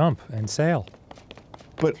 Jump and sail.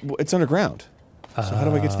 But it's underground. So how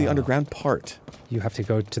do I get to the underground part? You have to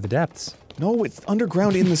go to the depths. No, it's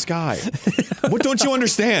underground in the sky. What don't you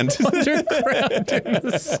understand? Underground in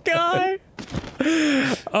the sky.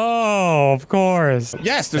 Oh, of course.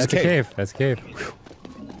 Yes, there's That's a cave. That's a cave.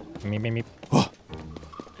 Meep, meep, meep.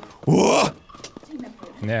 Whoa!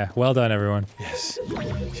 Yeah, well done, everyone. Yes.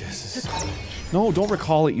 Yes. No, don't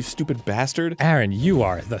recall it, you stupid bastard. Arin, you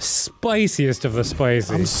are the spiciest of the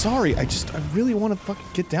spicy. I'm sorry, I really want to fucking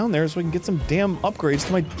get down there so I can get some damn upgrades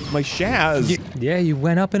to my Shaz. Yeah, you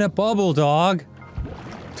went up in a bubble, dog.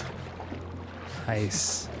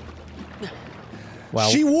 Nice. Wow.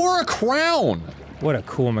 She wore a crown! What a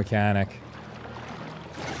cool mechanic.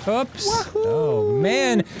 Oops. Wahoo! Oh,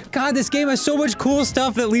 man. God, this game has so much cool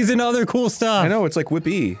stuff that leads into other cool stuff. I know, it's like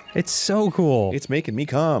Whippy. It's so cool. It's making me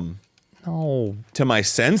come. No. To my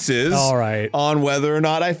senses. All right. On whether or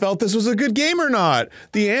not I felt this was a good game or not.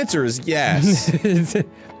 The answer is yes.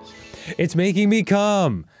 It's making me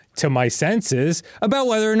come to my senses about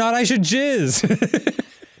whether or not I should jizz.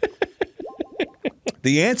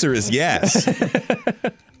 The answer is yes.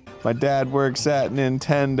 My dad works at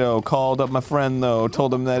Nintendo, called up my friend though,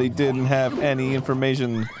 told him that he didn't have any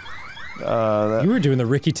information. You were doing the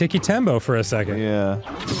Ricky Tikki Tembo for a second. Yeah.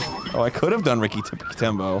 Oh, I could have done Ricky Tikki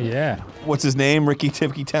Tembo. Yeah. What's his name? Ricky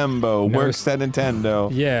Tikki Tembo. No, works at Nintendo.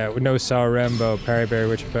 Yeah, no Sarembo, Parryberry,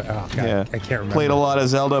 Witcher, oh god, Yeah. I can't remember. Played a lot of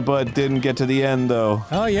Zelda, but didn't get to the end though.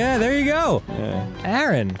 Oh yeah, there you go. Yeah.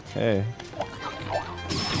 Arin. Hey.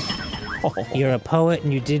 You're a poet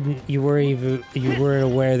and you weren't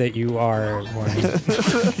aware that you are one.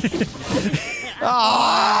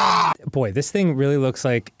 Boy, this thing really looks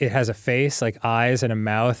like it has a face, like eyes and a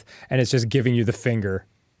mouth, and it's just giving you the finger.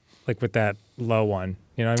 Like with that low one.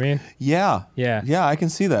 You know what I mean? Yeah. Yeah. Yeah, I can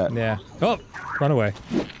see that. Yeah. Oh, run away.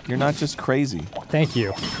 You're not just crazy. Thank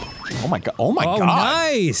you. Oh my god. Oh my god.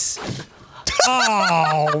 Nice!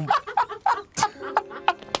 Oh!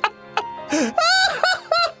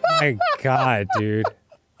 My god, dude.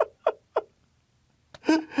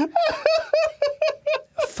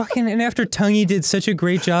 Fucking, and after Tungy did such a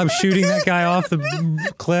great job shooting that guy off the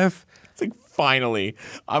cliff. It's like, finally,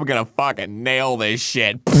 I'm gonna fucking nail this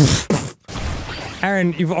shit.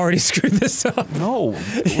 Arin, you've already screwed this up. No.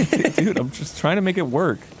 Dude, I'm just trying to make it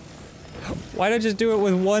work. Why not just do it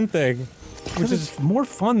with one thing? Which is more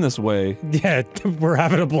fun this way. Yeah, we're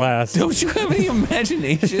having a blast. Don't you have any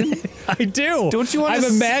imagination? I do. Don't you want I'm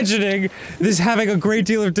imagining this having a great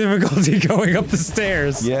deal of difficulty going up the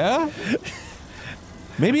stairs. Yeah?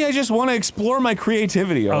 Maybe I just want to explore my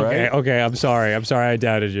creativity, alright? Okay, I'm sorry. I'm sorry I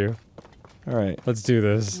doubted you. Alright. Let's do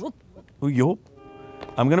this. Yo.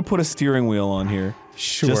 I'm gonna put a steering wheel on here.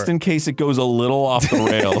 Sure. Just in case it goes a little off the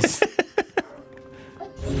rails.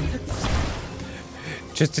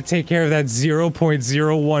 Just to take care of that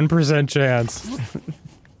 0.01% chance.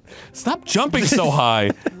 Stop jumping so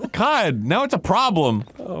high. God, now it's a problem.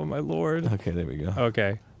 Oh my lord. Okay, there we go.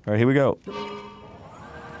 Okay. Alright, here we go.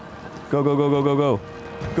 Go, go, go, go, go, go.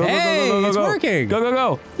 Go, Hey, go, go, go, go, it's go. working. Go, go,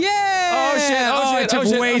 go. Yeah! Oh shit, oh shit, it took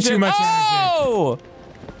oh shit, way oh too shit. much Oh! energy.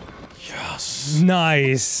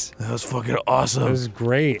 Nice. That was fucking awesome. That was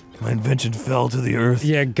great. My invention fell to the earth.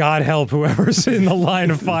 Yeah, God help whoever's in the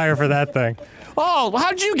line of fire for that thing. Oh,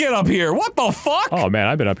 how'd you get up here? What the fuck? Oh man,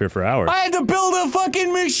 I've been up here for hours. I had to build a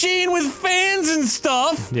fucking machine with fans and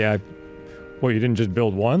stuff. Yeah. Well, you didn't just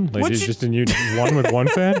build one? Like, What you you- just didn't use one with one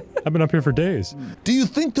fan? I've been up here for days. Do you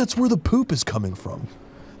think that's where the poop is coming from?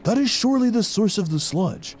 That is surely the source of the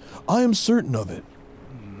sludge. I am certain of it.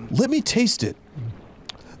 Let me taste it.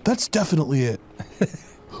 That's definitely it.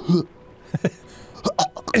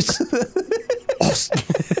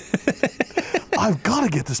 I've got to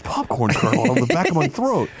get this popcorn kernel out of the back of my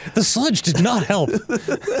throat. The sludge did not help.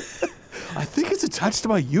 I think it's attached to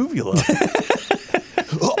my uvula.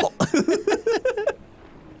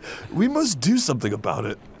 We must do something about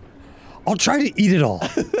it. I'll try to eat it all.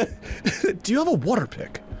 Do you have a water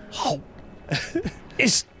pick? Oh.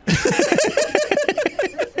 It's...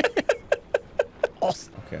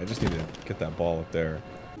 Okay, I just need to get that ball up there.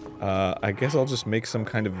 I guess I'll just make some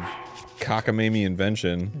kind of cockamamie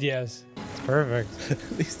invention. Yes. It's perfect.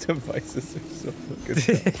 These devices are so good.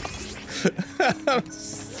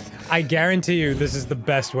 I guarantee you this is the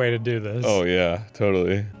best way to do this. Oh yeah,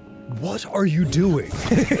 totally. What are you doing?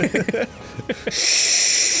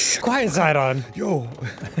 Quiet side on. Yo,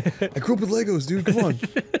 I grew up with Legos, dude. Come on.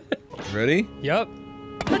 Ready? Yup.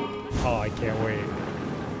 Oh, I can't wait.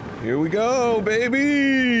 Here we go,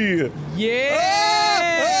 baby!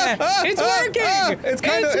 Yeah! It's working! It's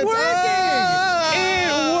kind of It worked!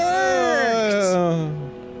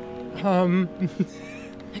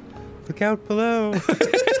 Look out below.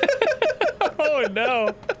 Oh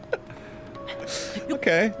no.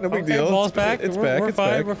 Okay, no big Okay, deal. ball's back. It's we're, back. We're it's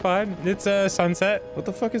fine. back. We're fine. It's sunset. What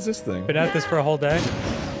the fuck is this thing? Been at this for a whole day.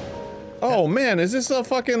 Oh man, is this a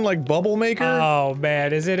fucking like bubble maker? Oh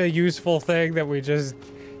man, is it a useful thing that we just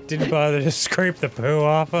didn't bother to scrape the poo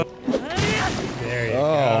off of? There you go.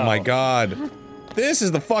 Oh my god. This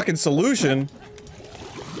is the fucking solution.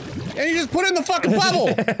 And you just put it in the fucking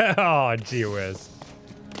bubble! Oh, gee whiz.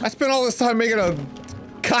 I spent all this time making a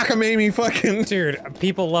cockamamie fucking... Dude,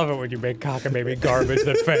 people love it when you make cockamamie garbage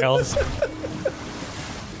that fails.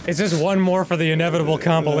 It's just one more for the inevitable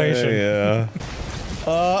compilation. Yeah.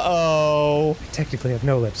 Uh-oh. Technically I have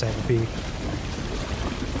no lips, I have a beak.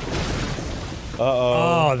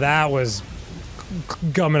 Uh-oh. Oh, that was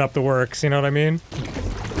gumming up the works, you know what I mean?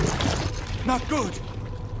 Not good.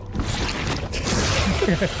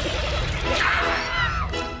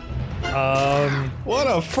 What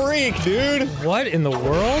a freak, dude! What in the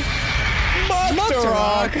world?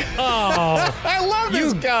 Rock. Oh, I love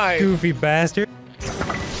this guy! goofy bastard.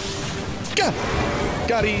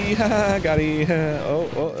 Got-y, got-y.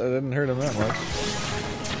 Oh, that didn't hurt him that much.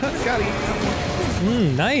 Got-y.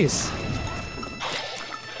 Nice.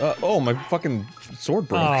 Oh, my fucking sword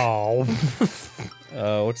broke. Oh,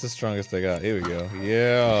 What's the strongest I got? Here we go.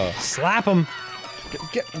 Yeah. slap him,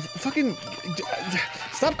 Get fucking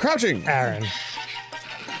stop crouching. Arin.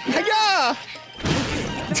 Hiya!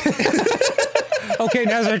 Okay,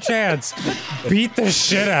 now's our chance. Beat the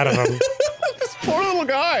shit out of him. This poor little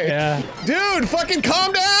guy. Yeah. Dude, fucking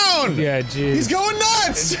calm down. Yeah, geez. He's going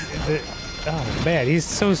nuts. Oh man, he's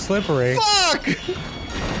so slippery. Fuck.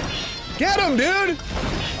 Get him, dude.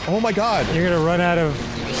 Oh my god. You're gonna run out of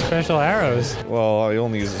special arrows. Well, I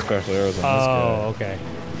only use the special arrows on Oh, okay.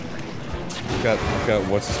 this guy. I've got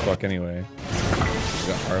what's his fuck anyway. I've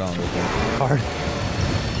got hard on with him. Hard.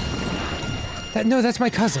 No, that's my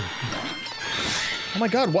cousin. Oh my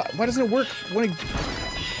god, why doesn't it work when he...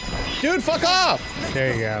 Dude, fuck off!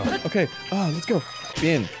 There you go. Okay, let's go.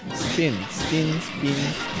 Spin, spin, spin, spin, spin,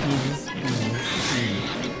 spin,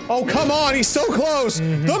 spin. Oh, come on, he's so close! The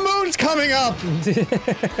moon's coming up!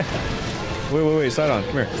 Wait, Sidon,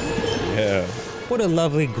 come here. Yeah. What a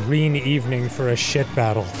lovely green evening for a shit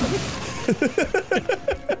battle.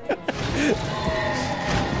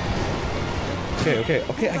 Okay, I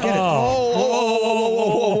get it. Oh.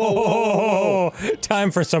 Time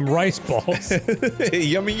for some rice balls.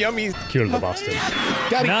 Yummy, yummy. Kill the bastard.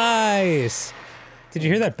 Daddy. Nice. Did you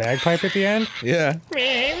hear that bagpipe at the end? Yeah.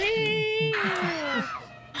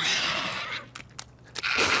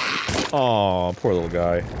 Aw, poor little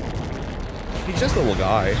guy. He's just a little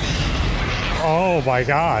guy. Oh my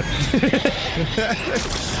god.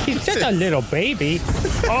 He's just a little baby.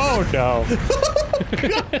 Oh no.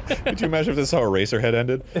 Could you imagine if this is how Eraserhead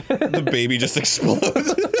ended? The baby just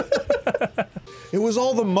explodes. It was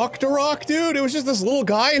all the Muktarok, dude. It was just this little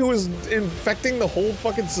guy who was infecting the whole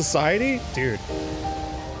fucking society. Dude,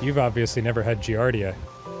 you've obviously never had Giardia.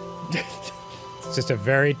 It's just a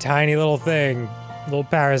very tiny little thing, little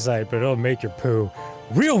parasite, but it'll make your poo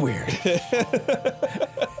real weird.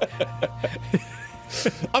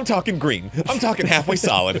 I'm talking green. I'm talking halfway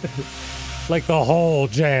solid. Like the whole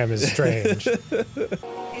jam is strange. It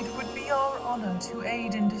would be our honor to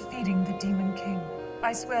aid in defeating the Demon King.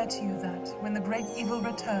 I swear to you that, when the great evil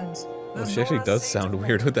returns... Oh, she actually does sound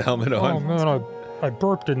weird with the helmet Oh on. man, I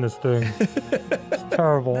burped in this thing. It's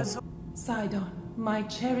terrible. Sidon, my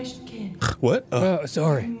cherished kin, What? you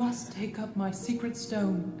Sorry. must take up my secret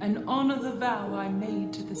stone and honor the vow I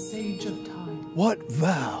made to the Sage of Time. What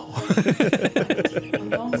vow?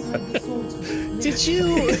 Alongside the Sultan. Did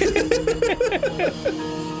you?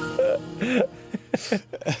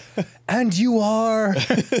 And you are?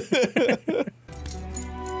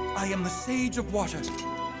 I am the Sage of Water.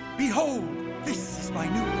 Behold, this is my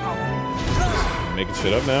new power. Making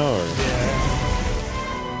shit up now, or?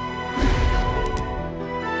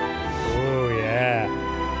 Oh yeah.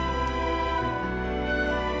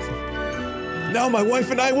 Now my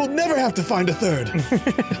wife and I will never have to find a third.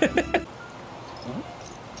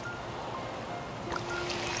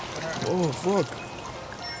 Oh, fuck.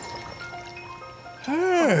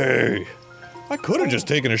 Hey! I could have just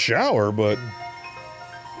taken a shower, but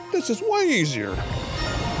this is way easier.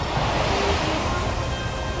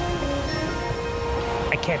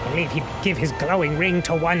 I can't believe he'd give his glowing ring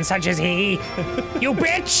to one such as he. You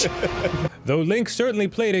bitch! Though Link certainly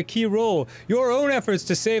played a key role, your own efforts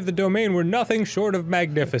to save the domain were nothing short of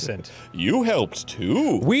magnificent. You helped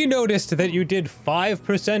too. We noticed that you did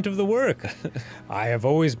 5% of the work. I have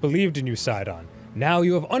always believed in you, Sidon. Now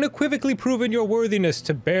you have unequivocally proven your worthiness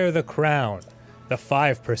to bear the crown. The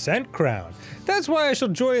 5% crown. That's why I shall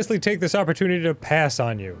joyously take this opportunity to pass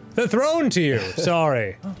on you. The throne to you.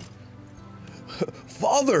 Sorry.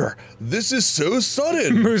 Father, this is so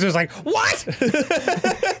sudden. Muzu's like, what?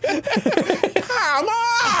 Come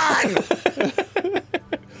on!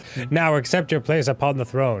 Now accept your place upon the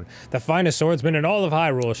throne. The finest swordsman in all of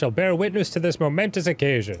Hyrule shall bear witness to this momentous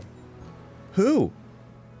occasion. Who?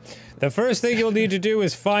 The first thing you'll need to do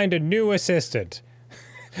is find a new assistant.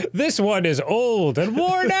 This one is old and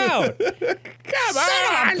worn out. Come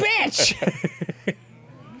on, bitch!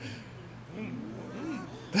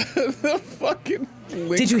 The fucking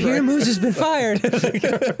Link Did you hear right- Moose has been fired?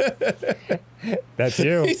 That's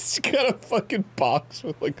you. He's got a fucking box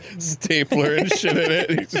with like stapler and shit in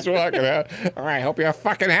it. He's just walking out. All right, hope you're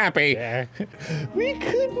fucking happy. Yeah. We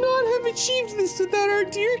could not have achieved this without our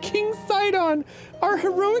dear King Sidon, our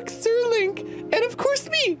heroic Sir Link, and of course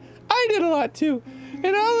me. I did a lot too,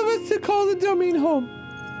 and all of us to call the domain home.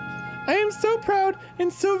 I am so proud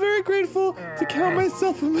and so very grateful to count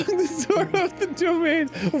myself among the Zora of the domain.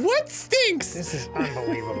 What stinks? This is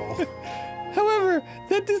unbelievable. However,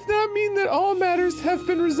 that does not mean that all matters have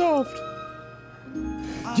been resolved.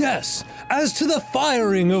 Yes, as to the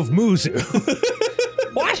firing of Muzu.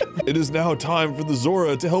 What? It is now time for the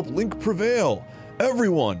Zora to help Link prevail.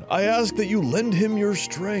 Everyone, I ask that you lend him your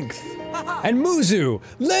strength. And Muzu,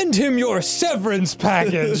 lend him your severance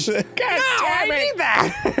package. God damn it!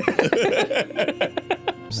 that.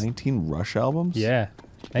 19 Rush albums? Yeah.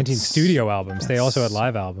 19 studio albums. They also had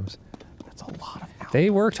live albums. That's a lot of albums. They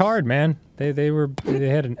worked hard, man. They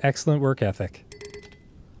had an excellent work ethic.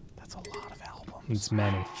 That's a lot of albums. It's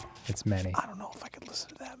many. It's many. I don't know if I could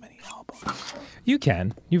listen to that many albums. You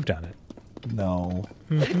can. You've done it. No.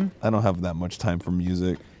 I don't have that much time for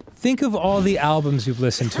music. Think of all the albums you've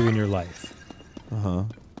listened to in your life. Uh-huh.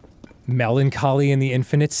 Melancholy and the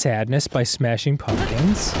Infinite Sadness by Smashing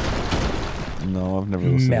Pumpkins. No, I've never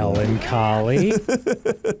listened Melancholy.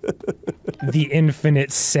 The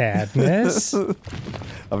Infinite Sadness.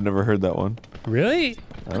 I've never heard that one. Really?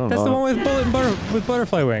 I don't That's know. the one with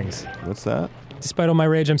butterfly wings. What's that? Despite all my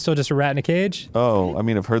rage, I'm still just a rat in a cage? Oh, I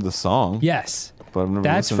mean, I've heard the song. Yes. But I've never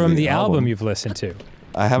That's listened to from the album you've listened to.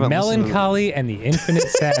 I haven't Melancholy and the Infinite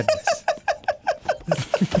Sadness.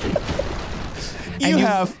 You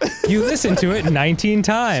have. You listened to it 19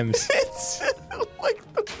 times. It's like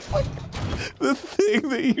the thing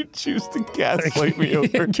that you choose to gaslight me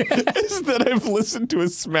over is that I've listened to a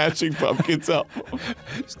Smashing Pumpkins album.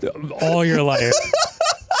 All your life.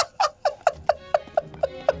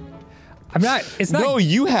 I'm not, it's not. No,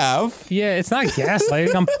 you have. Yeah, it's not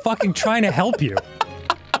gaslighting. I'm fucking trying to help you.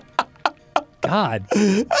 God.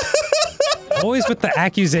 Always with the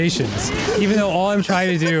accusations. Even though all I'm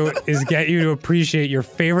trying to do is get you to appreciate your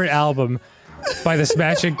favorite album by the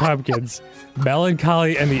Smashing Pumpkins,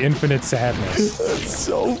 Melancholy and the Infinite Sadness. That's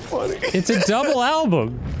so funny. It's a double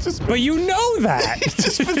album. But you know that. You've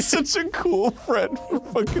just been such a cool friend for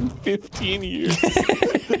fucking 15 years.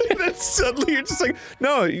 And then suddenly you're just like,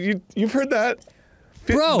 no, you've heard that.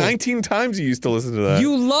 Bro. 19 times you used to listen to that.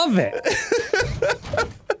 You love it.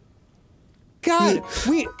 God,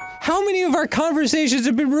 how many of our conversations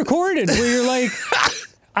have been recorded where you're like,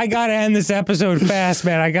 I gotta end this episode fast,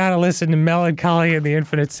 man. I gotta listen to Melancholy and the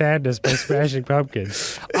Infinite Sadness by Smashing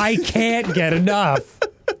Pumpkins. I can't get enough.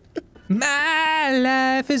 My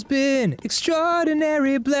life has been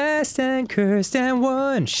extraordinary, blessed and cursed and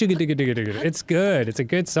won. Sugar-digga-digga-digga. It's good. It's a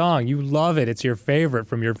good song. You love it. It's your favorite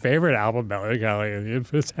from your favorite album, Melancholy and the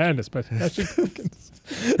Infinite Sadness by Smashing Pumpkins.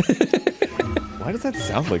 Why does that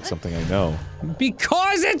sound like something I know?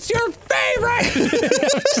 Because it's your favorite!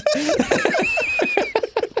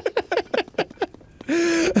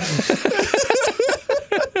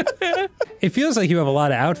 It feels like you have a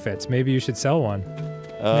lot of outfits. Maybe you should sell one.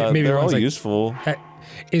 Maybe they're all one's like, useful.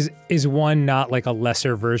 Is one not like a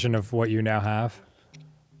lesser version of what you now have?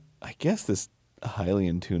 I guess this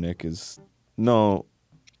Hylian tunic is... No.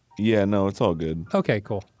 Yeah, no, it's all good. Okay,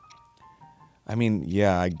 cool. I mean,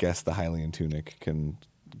 yeah, I guess the Hylian tunic can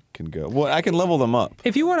go. Well, I can level them up.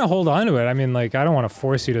 If you want to hold on to it, I mean, like, I don't want to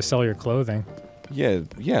force you to sell your clothing.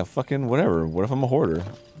 Yeah, fucking whatever. What if I'm a hoarder?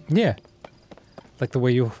 Yeah. Like the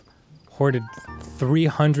way you hoarded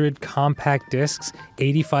 300 compact discs,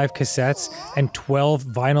 85 cassettes, and 12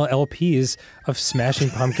 vinyl LPs of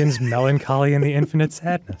Smashing Pumpkins' Melancholy and the Infinite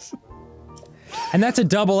Sadness. And that's a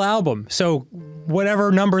double album, so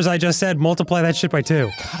whatever numbers I just said, multiply that shit by 2.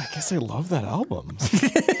 God, I guess I love that album.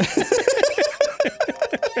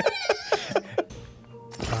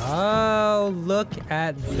 Oh, look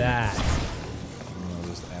at that. I'll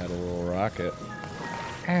just add a little rocket.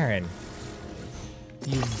 Arin,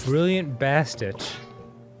 you Brilliant bastard.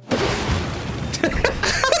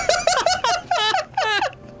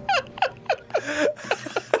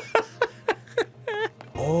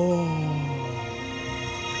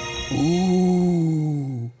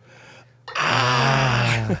 Ooh.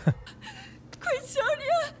 Ah. Queen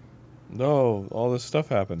Sonia! No, all this stuff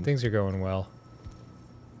happened. Things are going well.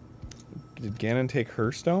 Did Ganon take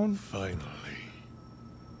her stone? Finally.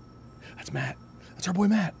 That's Matt. That's our boy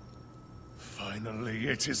Matt. Finally,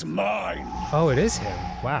 it is mine. Oh, it is him.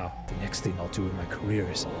 Wow. The next thing I'll do in my career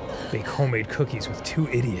is bake homemade cookies with 2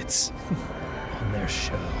 idiots on their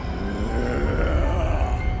show.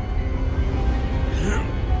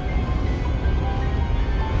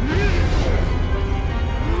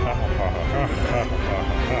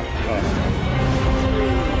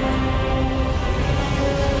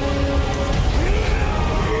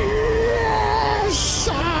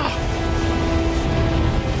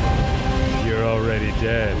 You're already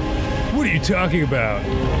dead. What are you talking about?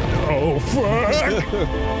 Oh, fuck!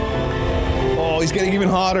 Oh, he's getting even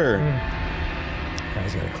hotter.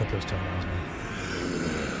 Guys, gotta clip those toenails, man.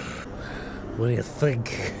 What do you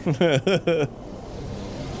think?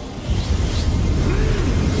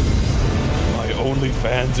 My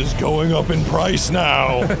OnlyFans is going up in price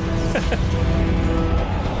now.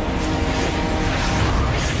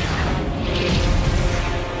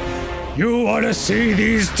 You wanna see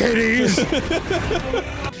these titties?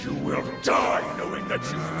 You will die knowing that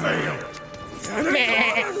you failed.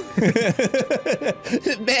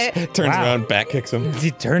 Turns around, back kicks him.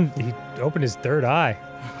 He opened his third eye.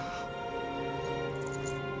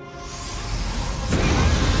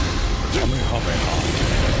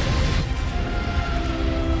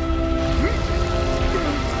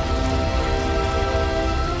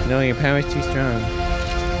 No, your power's too strong.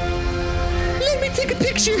 Let me take a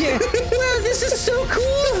picture. Wow, this is so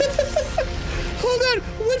cool. Hold on,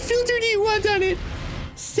 what filter do you want on it?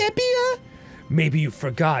 Sepia? Maybe you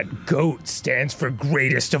forgot GOAT stands for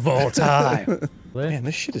greatest of all time. Man,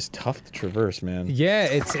 this shit is tough to traverse, man. Yeah,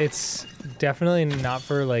 it's definitely not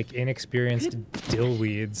for like inexperienced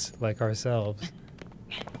dillweeds like ourselves.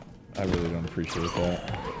 I really don't appreciate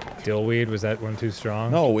that. Dillweed, was that one too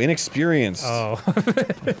strong? No, inexperienced. Oh.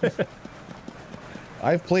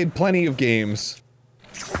 I've played plenty of games.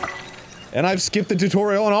 And I've skipped the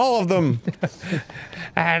tutorial on all of them.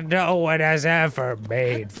 And no one has ever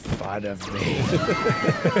made fun of me.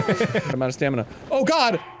 I'm out of stamina. Oh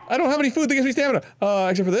god! I don't have any food that gives me stamina.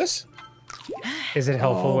 Except for this? Is it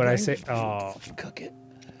helpful when I say, oh. Cook it.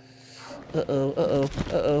 Oh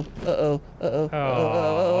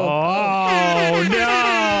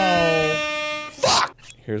no! Fuck!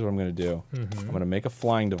 Here's what I'm gonna do. I'm gonna make a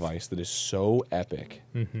flying device that is so epic.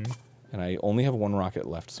 And I only have 1 rocket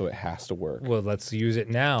left, so it has to work. Well, let's use it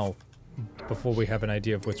now, before we have an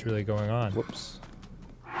idea of what's really going on. Whoops.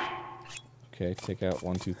 Okay, take out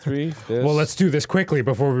 1, 2, 3. This. Well, let's do this quickly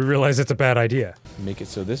before we realize it's a bad idea. Make it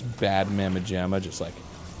so this bad mamma jamma just like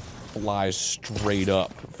flies straight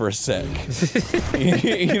up for a sec.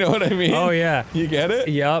 You know what I mean? Oh yeah. You get it?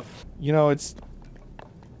 Yup. You know, it's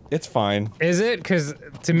fine. Is it? Because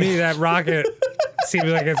to me that rocket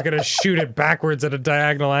seems like it's gonna shoot it backwards at a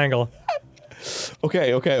diagonal angle.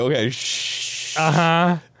 Okay, shh.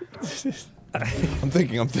 Uh-huh. I'm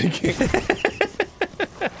thinking.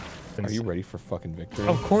 Are you ready for fucking victory?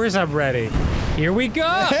 Of course I'm ready. Here we go!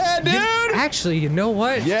 Yeah, dude! Actually, you know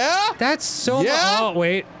what? Yeah? That's so Yeah? Oh,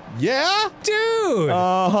 wait. Yeah? Dude!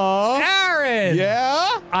 Uh-huh. Arin!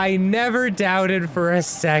 Yeah? I never doubted for a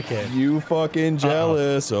second. You fucking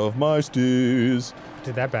jealous of my stews.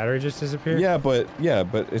 Did that battery just disappear? Yeah, but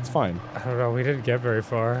it's fine. I don't know, we didn't get very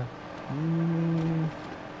far.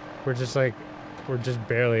 We're just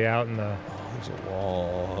barely out in the... There's a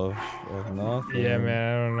wall of nothing. Yeah,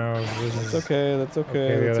 man, I don't know. That's okay, that's okay.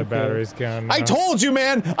 Okay, the that's other okay. battery's gone. I told you,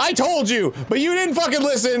 man! I told you! But you didn't fucking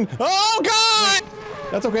listen! Oh, God!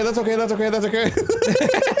 That's okay. These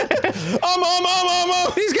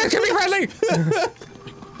guys can be friendly!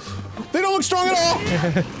 They don't look strong at all!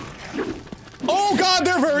 Oh, God,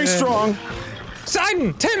 they're very strong!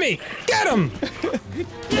 Sidon! Timmy! Get him!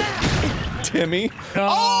 Timmy?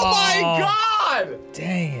 Oh my God!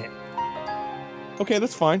 Dang it. Okay,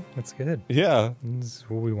 that's fine. That's good. Yeah. That's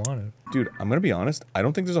what we wanted. Dude, I'm gonna be honest. I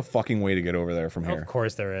don't think there's a fucking way to get over there from here. Of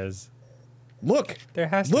course there is. Look! There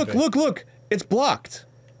has to be. Look! It's blocked.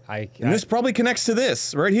 And this probably connects to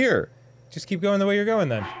this, right here. Just keep going the way you're going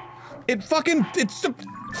then. It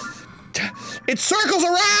circles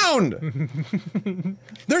around!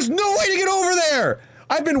 There's no way to get over there!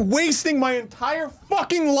 I've been wasting my entire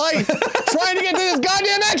fucking life trying to get to this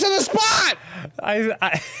goddamn X on the spot!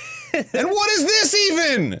 And what is this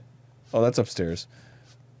even? Oh, that's upstairs.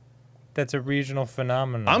 That's a regional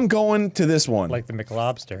phenomenon. I'm going to this one. Like the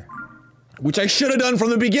McLobster. Which I should have done from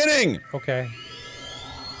the beginning! Okay.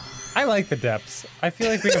 I like the depths. I feel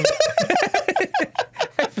like we have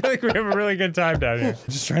I feel like we have a really good time down here.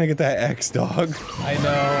 I'm just trying to get that X, dog. I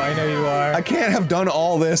know you are. I can't have done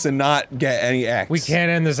all this and not get any X. We can't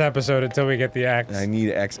end this episode until we get the X. I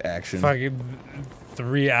need X action. Fucking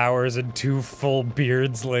 3 hours and 2 full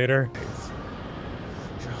beards later.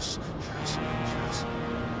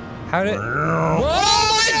 How did-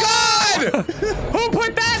 Oh my god! Who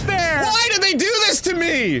put that there? Why did they do this to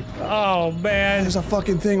me? Oh man. There's a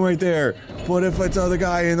fucking thing right there. What if it's other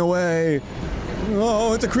guy in the way?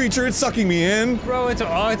 Oh, it's a creature, it's sucking me in. Bro, it's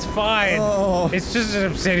fine. Oh. It's just an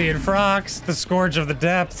obsidian frox, the scourge of the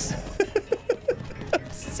depths.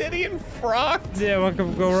 Obsidian frox? Yeah, what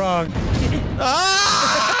could go wrong?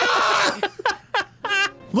 Ah!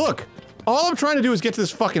 Look, all I'm trying to do is get to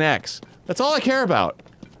this fucking X. That's all I care about.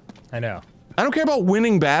 I know. I don't care about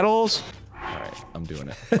winning battles. Alright, I'm doing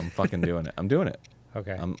it. I'm fucking doing it. I'm doing it.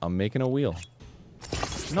 Okay. I'm making a wheel.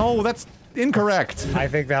 No, that's incorrect. I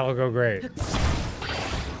think that'll go great.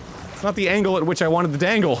 It's not the angle at which I wanted to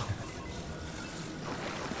dangle.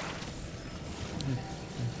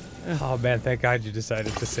 Oh man, thank God you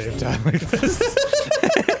decided to save time like this.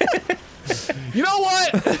 You know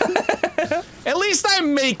what? At least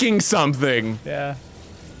I'm making something. Yeah.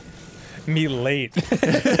 Me late.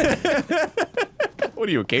 What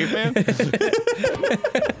are you, a caveman?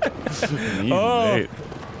 Oh. Late.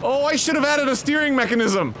 Oh, I should have added a steering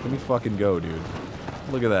mechanism. Let me fucking go, dude.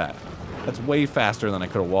 Look at that. That's way faster than I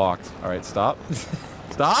could have walked. All right, stop.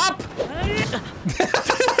 Stop!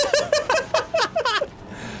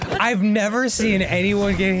 I've never seen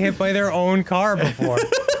anyone get hit by their own car before.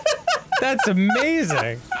 That's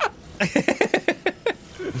amazing.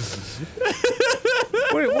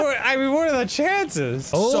 I mean, what are the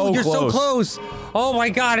chances? Oh, So you're so close. close. Oh my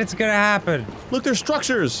God, it's gonna happen. Look, there's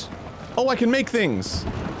structures. Oh, I can make things.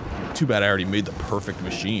 Too bad I already made the perfect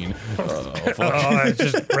machine. Oh, fuck. Oh, it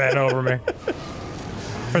just ran over me.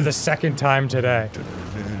 For the second time today.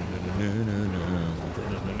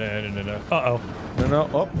 Uh-oh. No,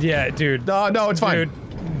 oh. Yeah, dude. No, it's fine. Dude.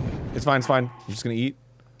 It's fine, it's fine. I'm just gonna eat.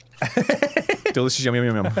 Delicious, yum, yum,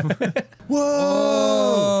 yum, yum.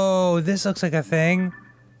 Whoa! Oh, this looks like a thing.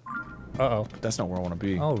 Uh-oh. That's not where I want to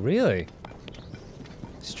be. Oh, really?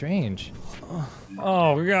 Strange.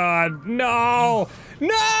 Oh, God. No!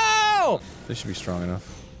 No! This should be strong enough.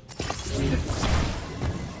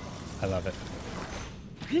 I love it.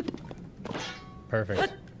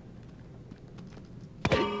 Perfect.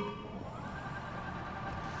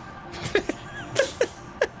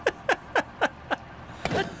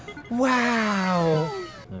 Wow!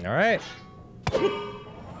 All right.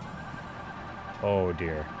 Oh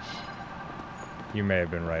dear. You may have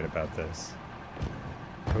been right about this.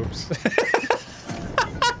 Oops.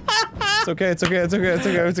 It's okay, it's okay, it's okay, it's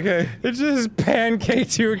okay, it's okay. It just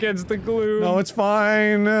pancaked you against the glue. No, it's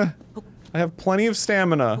fine. I have plenty of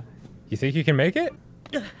stamina. You think you can make it?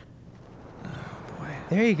 Oh boy.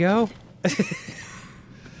 There you go.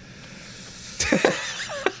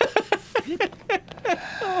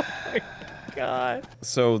 Oh my God.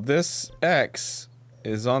 So this X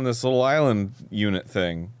is on this little island unit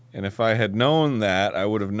thing. And if I had known that, I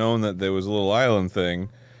would have known that there was a little island thing.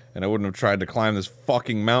 And I wouldn't have tried to climb this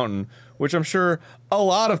fucking mountain, which I'm sure a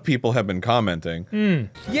lot of people have been commenting.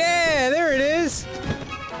 Yeah, there it is.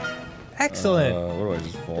 Excellent. What do I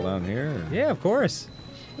just fall down here? Yeah, of course.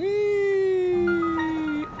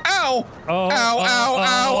 Whee! Ow! Oh, ow, ow,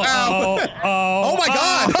 ow, ow! Oh my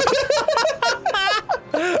God!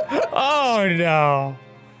 Oh no.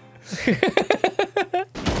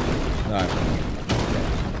 I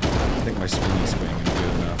think my swingy swing is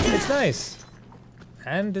good enough. It's nice.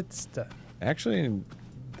 And it's done. Actually,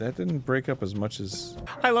 that didn't break up as much as...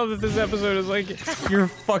 I love that this episode is like your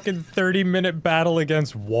fucking 30-minute battle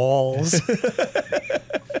against walls.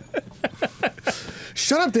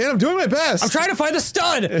 Shut up, Dan, I'm doing my best! I'm trying to find the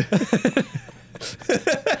stud!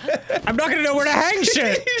 I'm not gonna know where to hang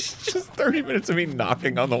shit! It's just 30 minutes of me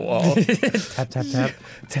knocking on the wall. Tap, tap, tap.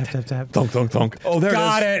 Tap, tap, tap. Thunk, thunk, thunk. Oh, there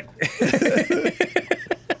Got it it!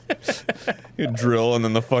 You drill and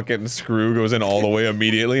then the fucking screw goes in all the way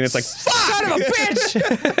immediately and it's like, Son of a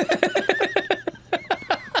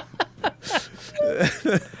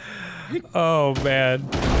bitch! Oh, man.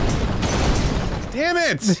 damn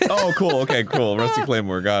it! Oh, cool, okay, cool. Rusty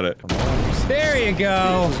Claymore, got it. There you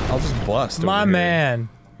go. I'll just bust My over here, man.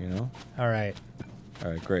 you know? All right.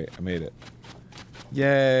 Alright, great, I made it.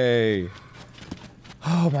 Yay!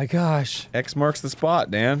 Oh my gosh. X marks the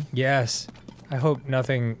spot, Dan. Yes. I hope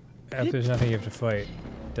nothing. There's nothing you have to fight.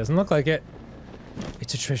 Doesn't look like it.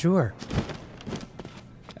 It's a treasure.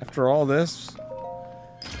 After all this,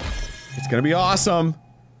 it's gonna be awesome.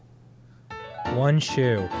 One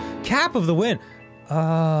shoe. Cap of the wind.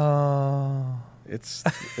 Oh. It's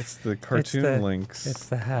the cartoon links. It's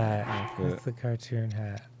the hat. It's the cartoon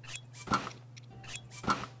hat.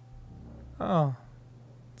 Oh.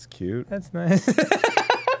 It's cute. That's nice.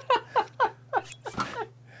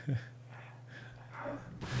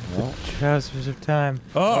 Well. Trousers of time.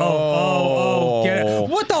 Oh, get it.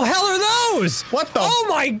 What the hell are those? What the? Oh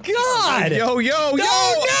my god! Yo, No,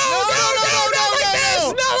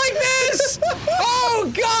 not like this!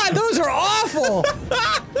 Oh god, those are awful!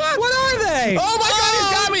 What are they? Oh my god,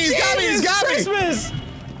 he's got me! He's got me! He's got me! Christmas!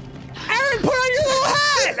 Arin, put on your little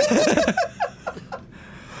hat!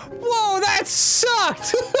 Whoa, that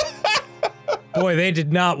sucked! Boy, they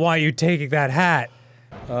did not want you taking that hat.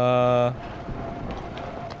 I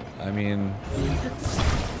mean,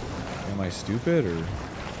 am I stupid or?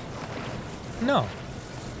 No.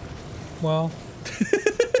 Well,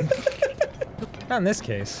 not in this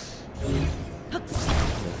case. I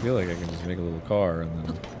feel like I can just make a little car and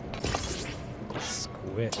then.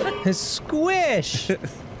 Squish. Squish!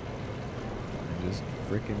 Just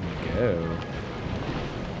freaking go.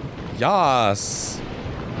 Yas!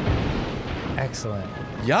 Excellent.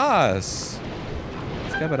 Yas!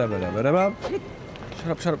 Skabadabadabadabab. Shut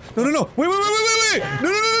up, shut up. No, no, no! Wait! No!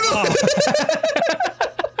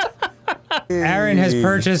 Arin has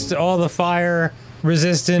purchased all the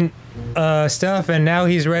fire-resistant stuff, and now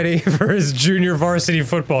he's ready for his junior varsity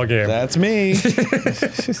football game. That's me.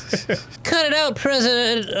 Cut it out,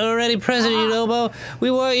 President Unobo. We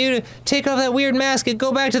want you to take off that weird mask and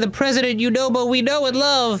go back to the President Unobo we know and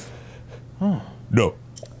love. Oh. No.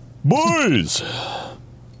 Boys!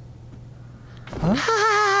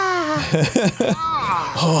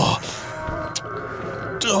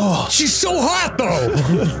 She's so hot, though!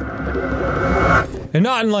 And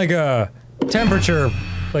not in like a temperature,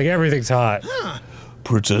 like everything's hot.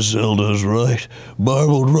 Princess Zelda's right.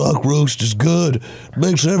 Marbled rock roast is good.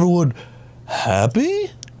 Makes everyone happy?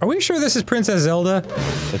 Are we sure this is Princess Zelda?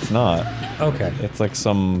 It's not. Okay. It's like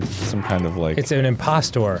some kind of like. It's an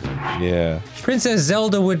impostor. Yeah. Princess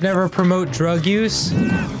Zelda would never promote drug use.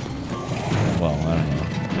 Well, I don't know.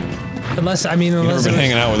 Unless, You've never been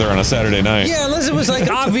hanging out with her on a Saturday night. Yeah, unless it was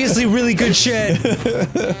like obviously really good shit.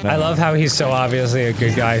 I love how he's so obviously a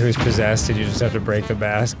good guy who's possessed and you just have to break the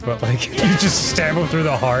mask, but like you just stab him through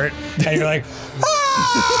the heart and you're like,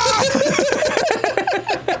 ah!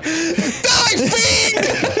 Die, fiend!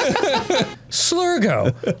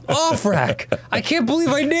 Slurgo, Offrack, I can't believe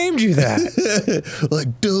I named you that. I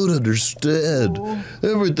don't understand.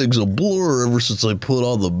 Everything's a blur ever since I put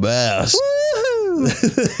on the mask.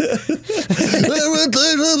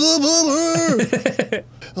 Everything's a blur.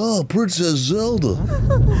 Oh, Princess Zelda.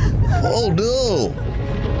 Oh no.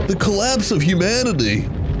 The collapse of humanity.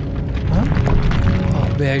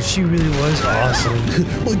 Oh man, she really was awesome.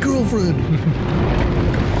 My girlfriend.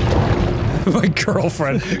 My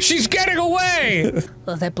girlfriend. She's getting away!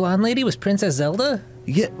 Oh, that blonde lady was Princess Zelda?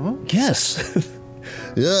 Yeah. Yes.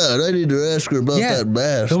 Yeah, and I need to ask her about that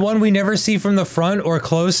mask. The one we never see from the front or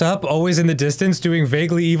close up, always in the distance doing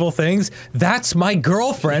vaguely evil things. That's my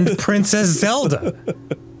girlfriend, Princess Zelda.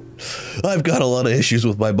 I've got a lot of issues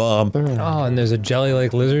with my mom. Oh, and there's a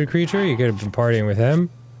jelly-like lizard creature? You could have been partying with him?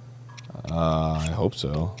 I hope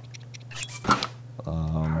so.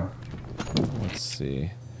 Let's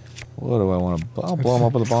see. What do I want to... I'll blow him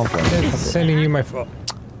up with a bonfire. It's sending you my phone.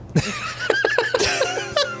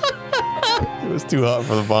 It was too hot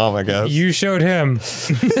for the bomb, I guess. You showed him.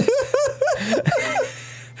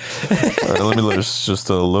 Alright, let me just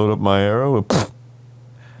load up my arrow. I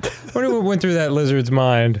wonder what went through that lizard's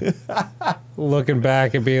mind. Looking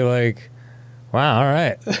back and be like, wow,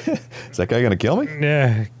 alright. Is that guy gonna kill me?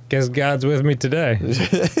 Yeah, guess God's with me today.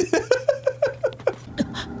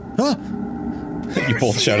 Huh? You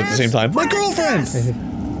both shout at the same time. My girlfriend!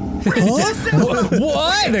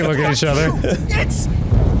 What? They look at each other. It's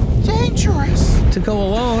dangerous. To go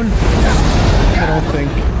alone. I don't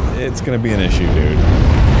think it's gonna be an issue, dude.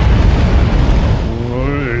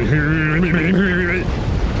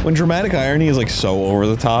 When dramatic irony is like so over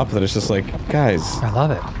the top that it's just like, guys. I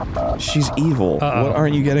love it. She's evil. Uh-oh. What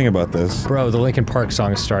aren't you getting about this? Bro, the Linkin Park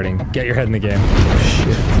song is starting. Get your head in the game.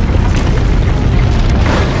 Shit.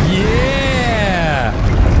 Yeah!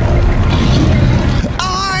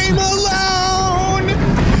 I'm alone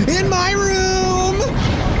in my room!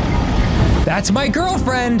 That's my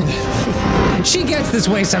girlfriend! She gets this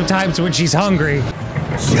way sometimes when she's hungry.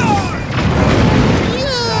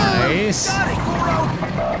 Nice.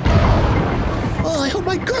 Oh, I hope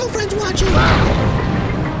my girlfriend's watching.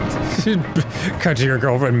 Cut to your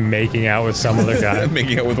girlfriend making out with some other guy.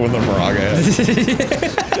 Making out with one of the Moraga heads.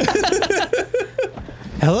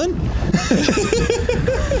 Helen?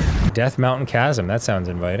 Death Mountain Chasm, that sounds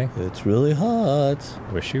inviting. It's really hot.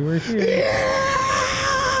 Wish you were here.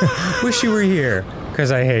 Wish you were here,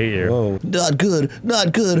 because I hate you. Whoa. Not good,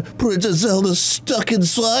 not good. Princess Zelda's stuck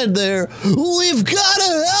inside there. We've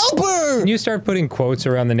gotta help her! Can you start putting quotes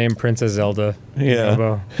around the name Princess Zelda?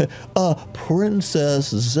 Yeah. Princess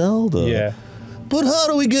Zelda. Yeah. But how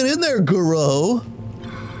do we get in there, Garo?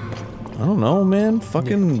 I don't know, man.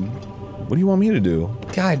 Fucking. What do you want me to do?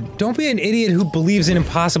 God, don't be an idiot who believes in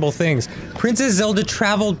impossible things. Princess Zelda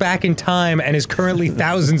traveled back in time and is currently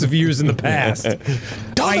thousands of years in the past.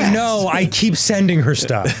 I know, I keep sending her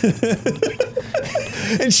stuff.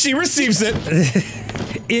 And she receives it.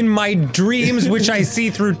 In my dreams, which I see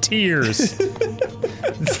through tears.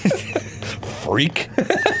 Freak.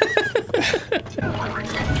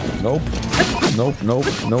 Nope. Nope, nope,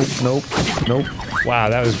 nope, nope, nope. Wow,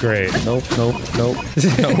 that was great. Nope, nope, nope, nope.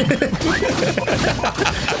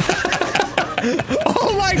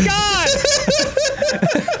 Oh my god!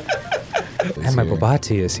 And my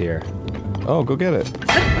Bobati is here. Oh, go get it.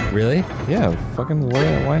 Really? Yeah, fucking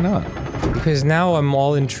why not? Because now I'm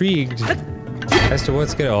all intrigued as to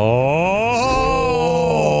what's gonna—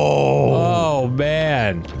 Oh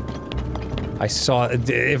man. I saw—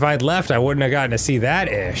 if I'd left, I wouldn't have gotten to see that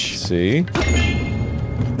ish. See?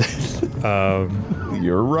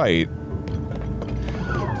 You're right.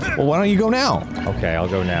 Well, why don't you go now? Okay, I'll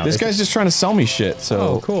go now. This guy's just trying to sell me shit, so.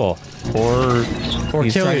 Oh, cool. Or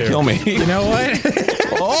he's kill trying you. to kill me. You know what?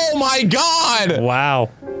 Oh my god! Wow.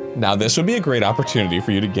 Now this would be a great opportunity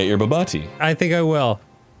for you to get your Babati. I think I will.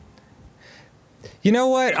 You know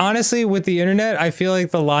what? Honestly, with the internet, I feel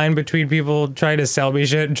like the line between people trying to sell me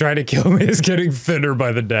shit and trying to kill me is getting thinner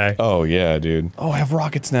by the day. Oh yeah, dude. Oh, I have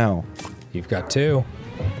rockets now. You've got 2.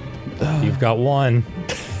 You've got 1.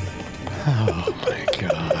 Oh my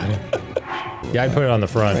god. Yeah, I'd put it on the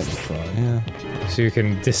front. Right in front, yeah. So you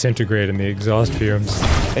can disintegrate in the exhaust fumes.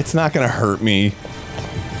 It's not gonna hurt me.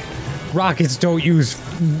 Rockets don't use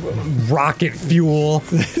rocket fuel.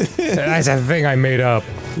 That's a thing I made up.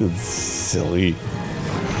 It's silly.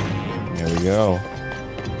 There we go.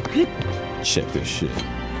 Check this shit.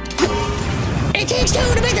 It takes 2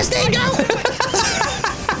 to make this thing go!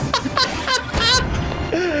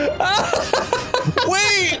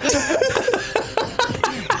 Wait!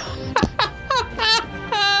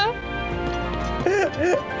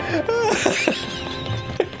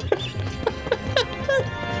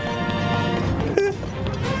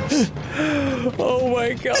 Oh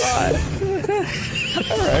my god.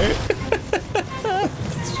 Alright.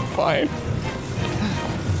 It's fine.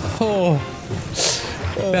 Oh.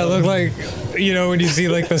 That looked like, you know, when you see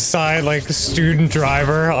like the sign, like student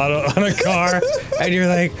driver on a car, and you're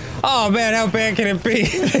like, oh man, how bad can it be?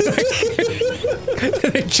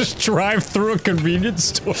 They just drive through a convenience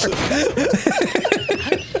store.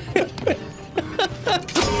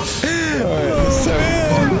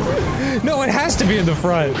 No, it has to be in the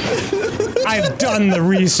front. I've done the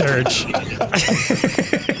research.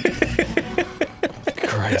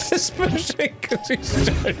 Christ. Especially because we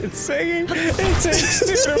started singing. It takes 2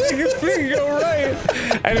 to make a thing go right.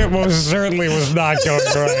 And it most certainly was not going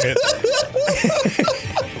right.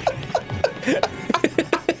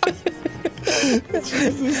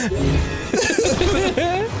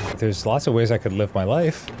 There's lots of ways I could live my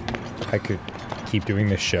life. I could keep doing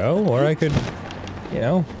this show, or I could, you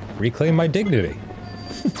know, reclaim my dignity.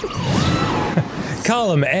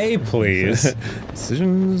 Column A, please.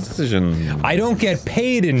 Decision. I don't get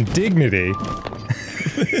paid in dignity.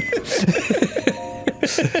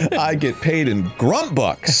 I get paid in Grump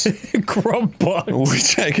bucks. Grump bucks.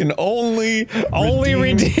 Which I can only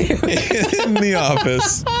redeem in the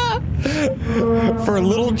office. For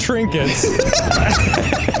little trinkets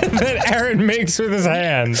that Arin makes with his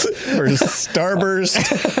hands. For Starburst,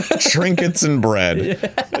 trinkets, and bread.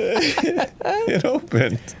 It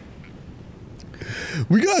opened.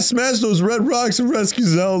 We gotta smash those red rocks and rescue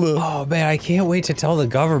Zelda. Oh man, I can't wait to tell the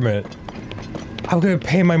government. I'm gonna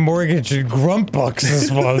pay my mortgage in Grump bucks this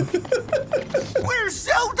month. Where's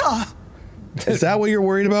Zelda? Is that what you're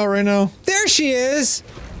worried about right now? There she is!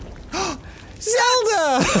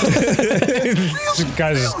 Zelda! This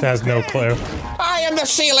guy just has no clue. I am the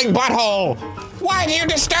ceiling butthole! Why do you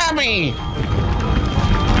disturb me?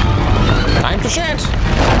 Time to shit!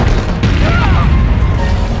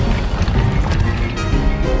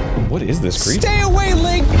 What is this creature? Stay away,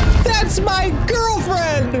 Link! That's my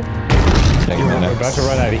girlfriend! We're about to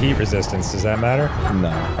run out of heat resistance. Does that matter? No.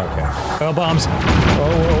 Okay. Oh, bombs.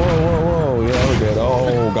 Whoa. Yeah, we're good.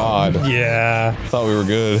 Oh, God. Yeah. Thought we were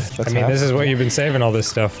good. I mean, this is what you've been saving all this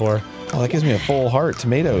stuff for. Oh, that gives me a full heart.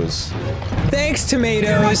 Tomatoes. Thanks,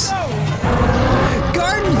 tomatoes!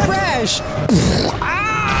 Garden fresh!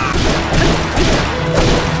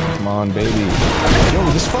 Come on, baby. Yo,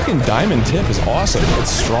 this fucking diamond tip is awesome.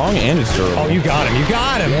 It's strong and it's durable. Oh, you got him. You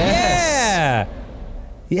got him. Yes. Yeah.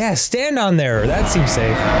 Yeah, stand on there. That seems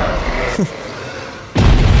safe.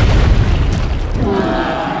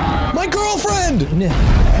 My girlfriend!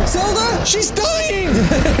 Zelda, she's dying!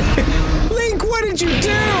 Link, what did you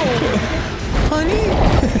do? Honey?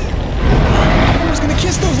 I was gonna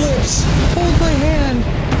kiss those lips. Hold my hand.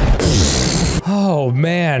 Oh,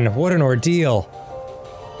 man. What an ordeal.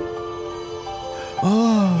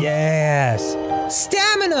 Oh. Yes.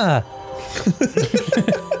 Stamina!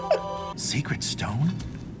 Sacred stone?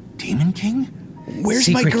 Demon King? Where's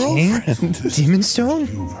Secret my girlfriend? King? Demon Stone?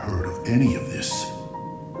 You've heard of any of this?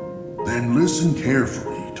 Then listen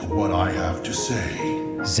carefully to what I have to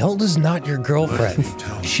say. Zelda's not your girlfriend.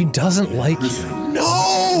 She doesn't like you.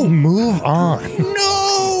 No! Move on.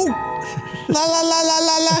 No! La la la la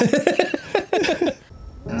la la.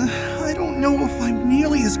 I don't know if I'm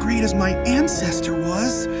nearly as great as my ancestor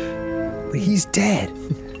was. But he's dead.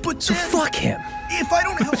 But So fuck him. if I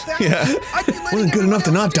don't help that, Yeah. I'd be letting Wasn't good enough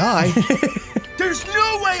to not die. There's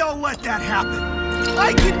no way I'll let that happen.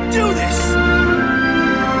 I can do this.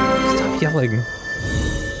 Stop yelling.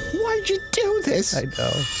 Why'd you do this? I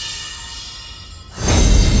know.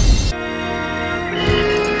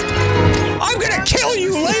 I'm gonna kill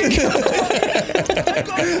you, Link!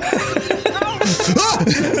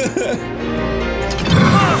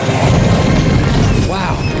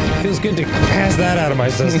 Wow. Feels good to pass that out of my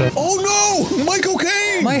system. Oh no! My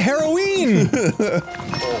cocaine! My heroin!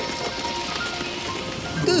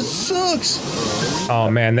 This sucks! Oh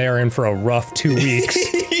man, they are in for a rough 2 weeks.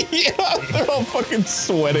 Yeah, they're all fucking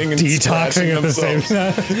sweating and Detoxing at the same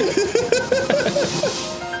time.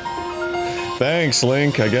 Thanks,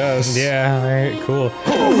 Link, I guess. Yeah, alright, cool.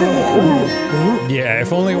 Yeah,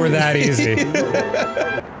 if only it were that easy.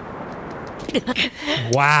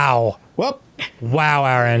 Wow. Well. Wow,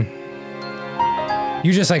 Arin.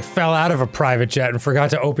 You just like fell out of a private jet and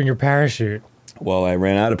forgot to open your parachute. Well, I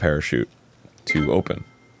ran out of parachute to open.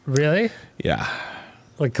 Really? Yeah.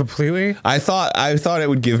 Like completely? I thought it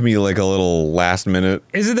would give me like a little last minute.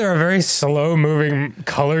 Isn't there a very slow moving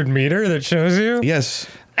colored meter that shows you? Yes.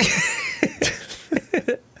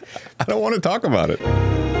 I don't want to talk about it.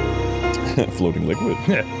 Floating liquid.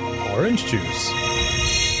 Orange juice.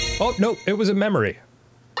 Oh, no, it was a memory.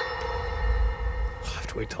 I'll have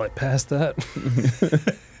to wait till I pass that.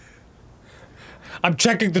 I'm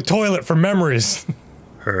checking the toilet for memories.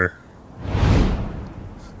 Her.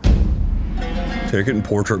 Take it in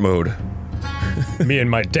portrait mode. Me and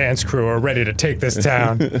my dance crew are ready to take this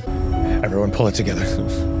town. Everyone pull it together.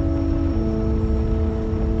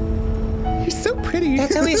 You're so pretty.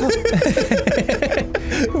 That's how he.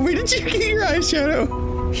 Where did you get your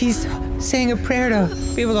eyeshadow? He's saying a prayer to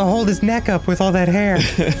be able to hold his neck up with all that hair.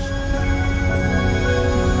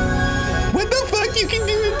 What the fuck? You can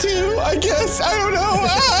do it too? I guess. I don't know.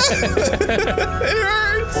 It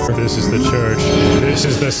hurts. This is the church. This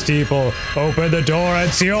is the steeple. Open the door and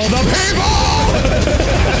see all the people!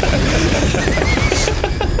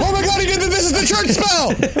 Oh my god, this is the church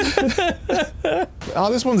spell! Oh,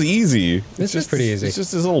 this one's easy. This is pretty easy. It's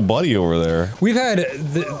just his little buddy over there. We've had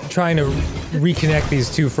trying to reconnect these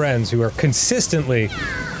two friends who are consistently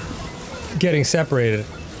getting separated.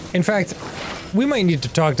 In fact, we might need to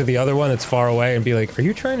talk to the other one that's far away and be like, are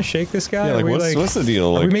you trying to shake this guy? Yeah, like, what's the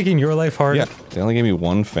deal? Are we making your life hard? Yeah, they only gave me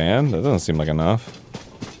one fan? That doesn't seem like enough.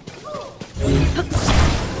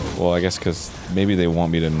 Well, I guess because maybe they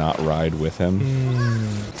want me to not ride with him.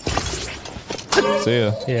 See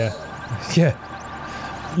ya. Yeah. Yeah.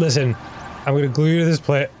 Listen, I'm gonna glue you to this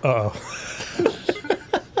plate. Uh-oh.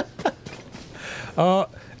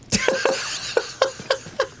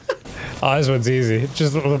 Oh, this one's easy.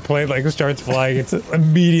 Just the plate like starts flying, it's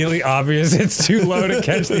immediately obvious it's too low to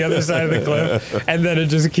catch the other side of the cliff, and then it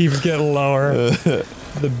just keeps getting lower.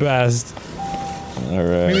 The best.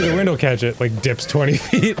 Alright. Maybe the wind will catch it, like dips 20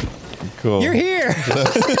 feet. Cool. You're here!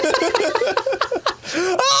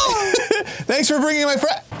 Oh! Thanks for bringing my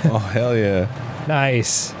friend. Oh, hell yeah.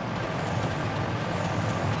 Nice.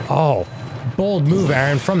 Oh, bold move,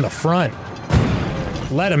 Arin, from the front.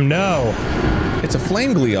 Let him know. It's a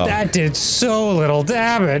flame gleeok. That did so little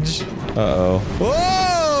damage. Uh-oh.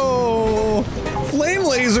 Whoa! Flame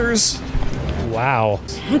laser Motherfuckers! Wow.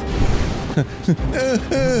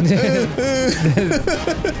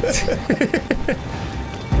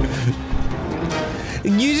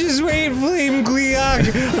 You just wait, Flame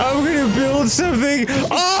Gleok. I'm gonna build something.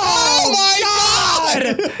 Oh my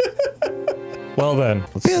god! Well then.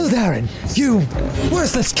 Build, Arin, you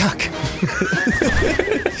worthless cuck.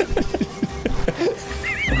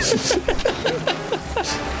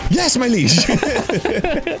 Yes, my liege!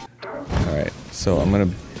 Alright, so I'm gonna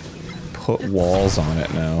put walls on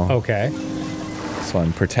it now. Okay. So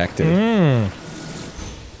I'm protected.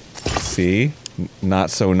 See? Not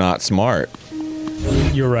so not smart.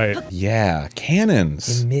 You're right. Yeah,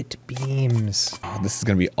 cannons. Emit beams. Oh, this is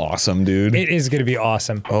gonna be awesome, dude. It is gonna be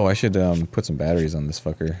awesome. Oh, I should put some batteries on this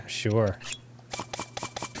fucker. Sure.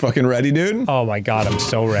 Fucking ready, dude? Oh my god, I'm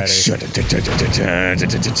so ready. I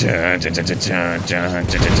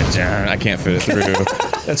can't fit it through.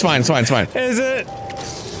 That's fine, it's fine, it's fine. Is it?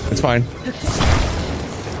 It's fine.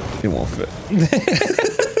 It won't fit.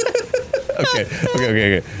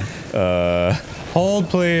 Okay. Hold,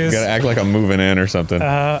 please. Gotta act like I'm moving in or something.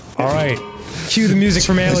 Alright. Cue the music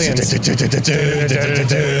from Aliens.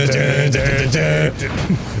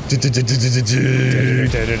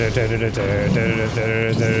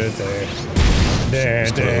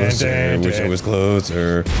 Closer, wish I was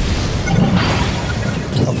closer.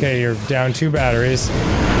 Okay, you're down 2 batteries.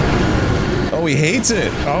 Oh, he hates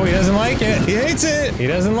it. Oh, he doesn't like it. He hates it. He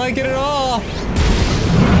doesn't like it at all.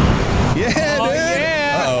 Yeah, Oh, dude.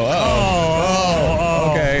 yeah.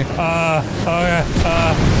 Uh-oh. Okay. Oh.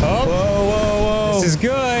 Whoa. This is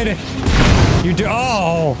good. You do.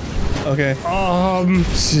 Oh. Okay. I didn't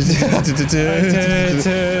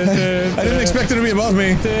expect it to be above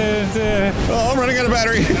me. Oh, I'm running out of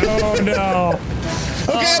battery. Oh no.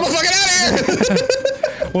 Okay, I'm fucking out of here.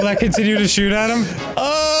 Will that continue to shoot at him?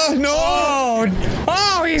 No.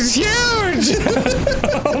 Oh, he's huge.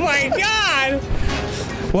 Oh my god.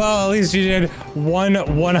 Well, at least you did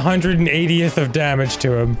 1/180th of damage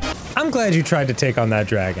to him. I'm glad you tried to take on that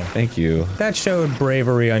dragon. Thank you. That showed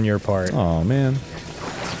bravery on your part. Oh man.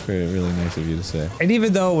 Really nice of you to say. And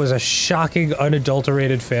even though it was a shocking,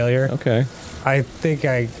 unadulterated failure, okay, I think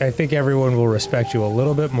everyone will respect you a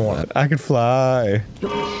little bit more. I could fly,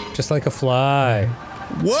 just like a fly.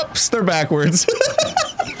 Whoops, they're backwards.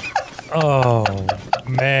 Oh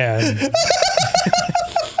man.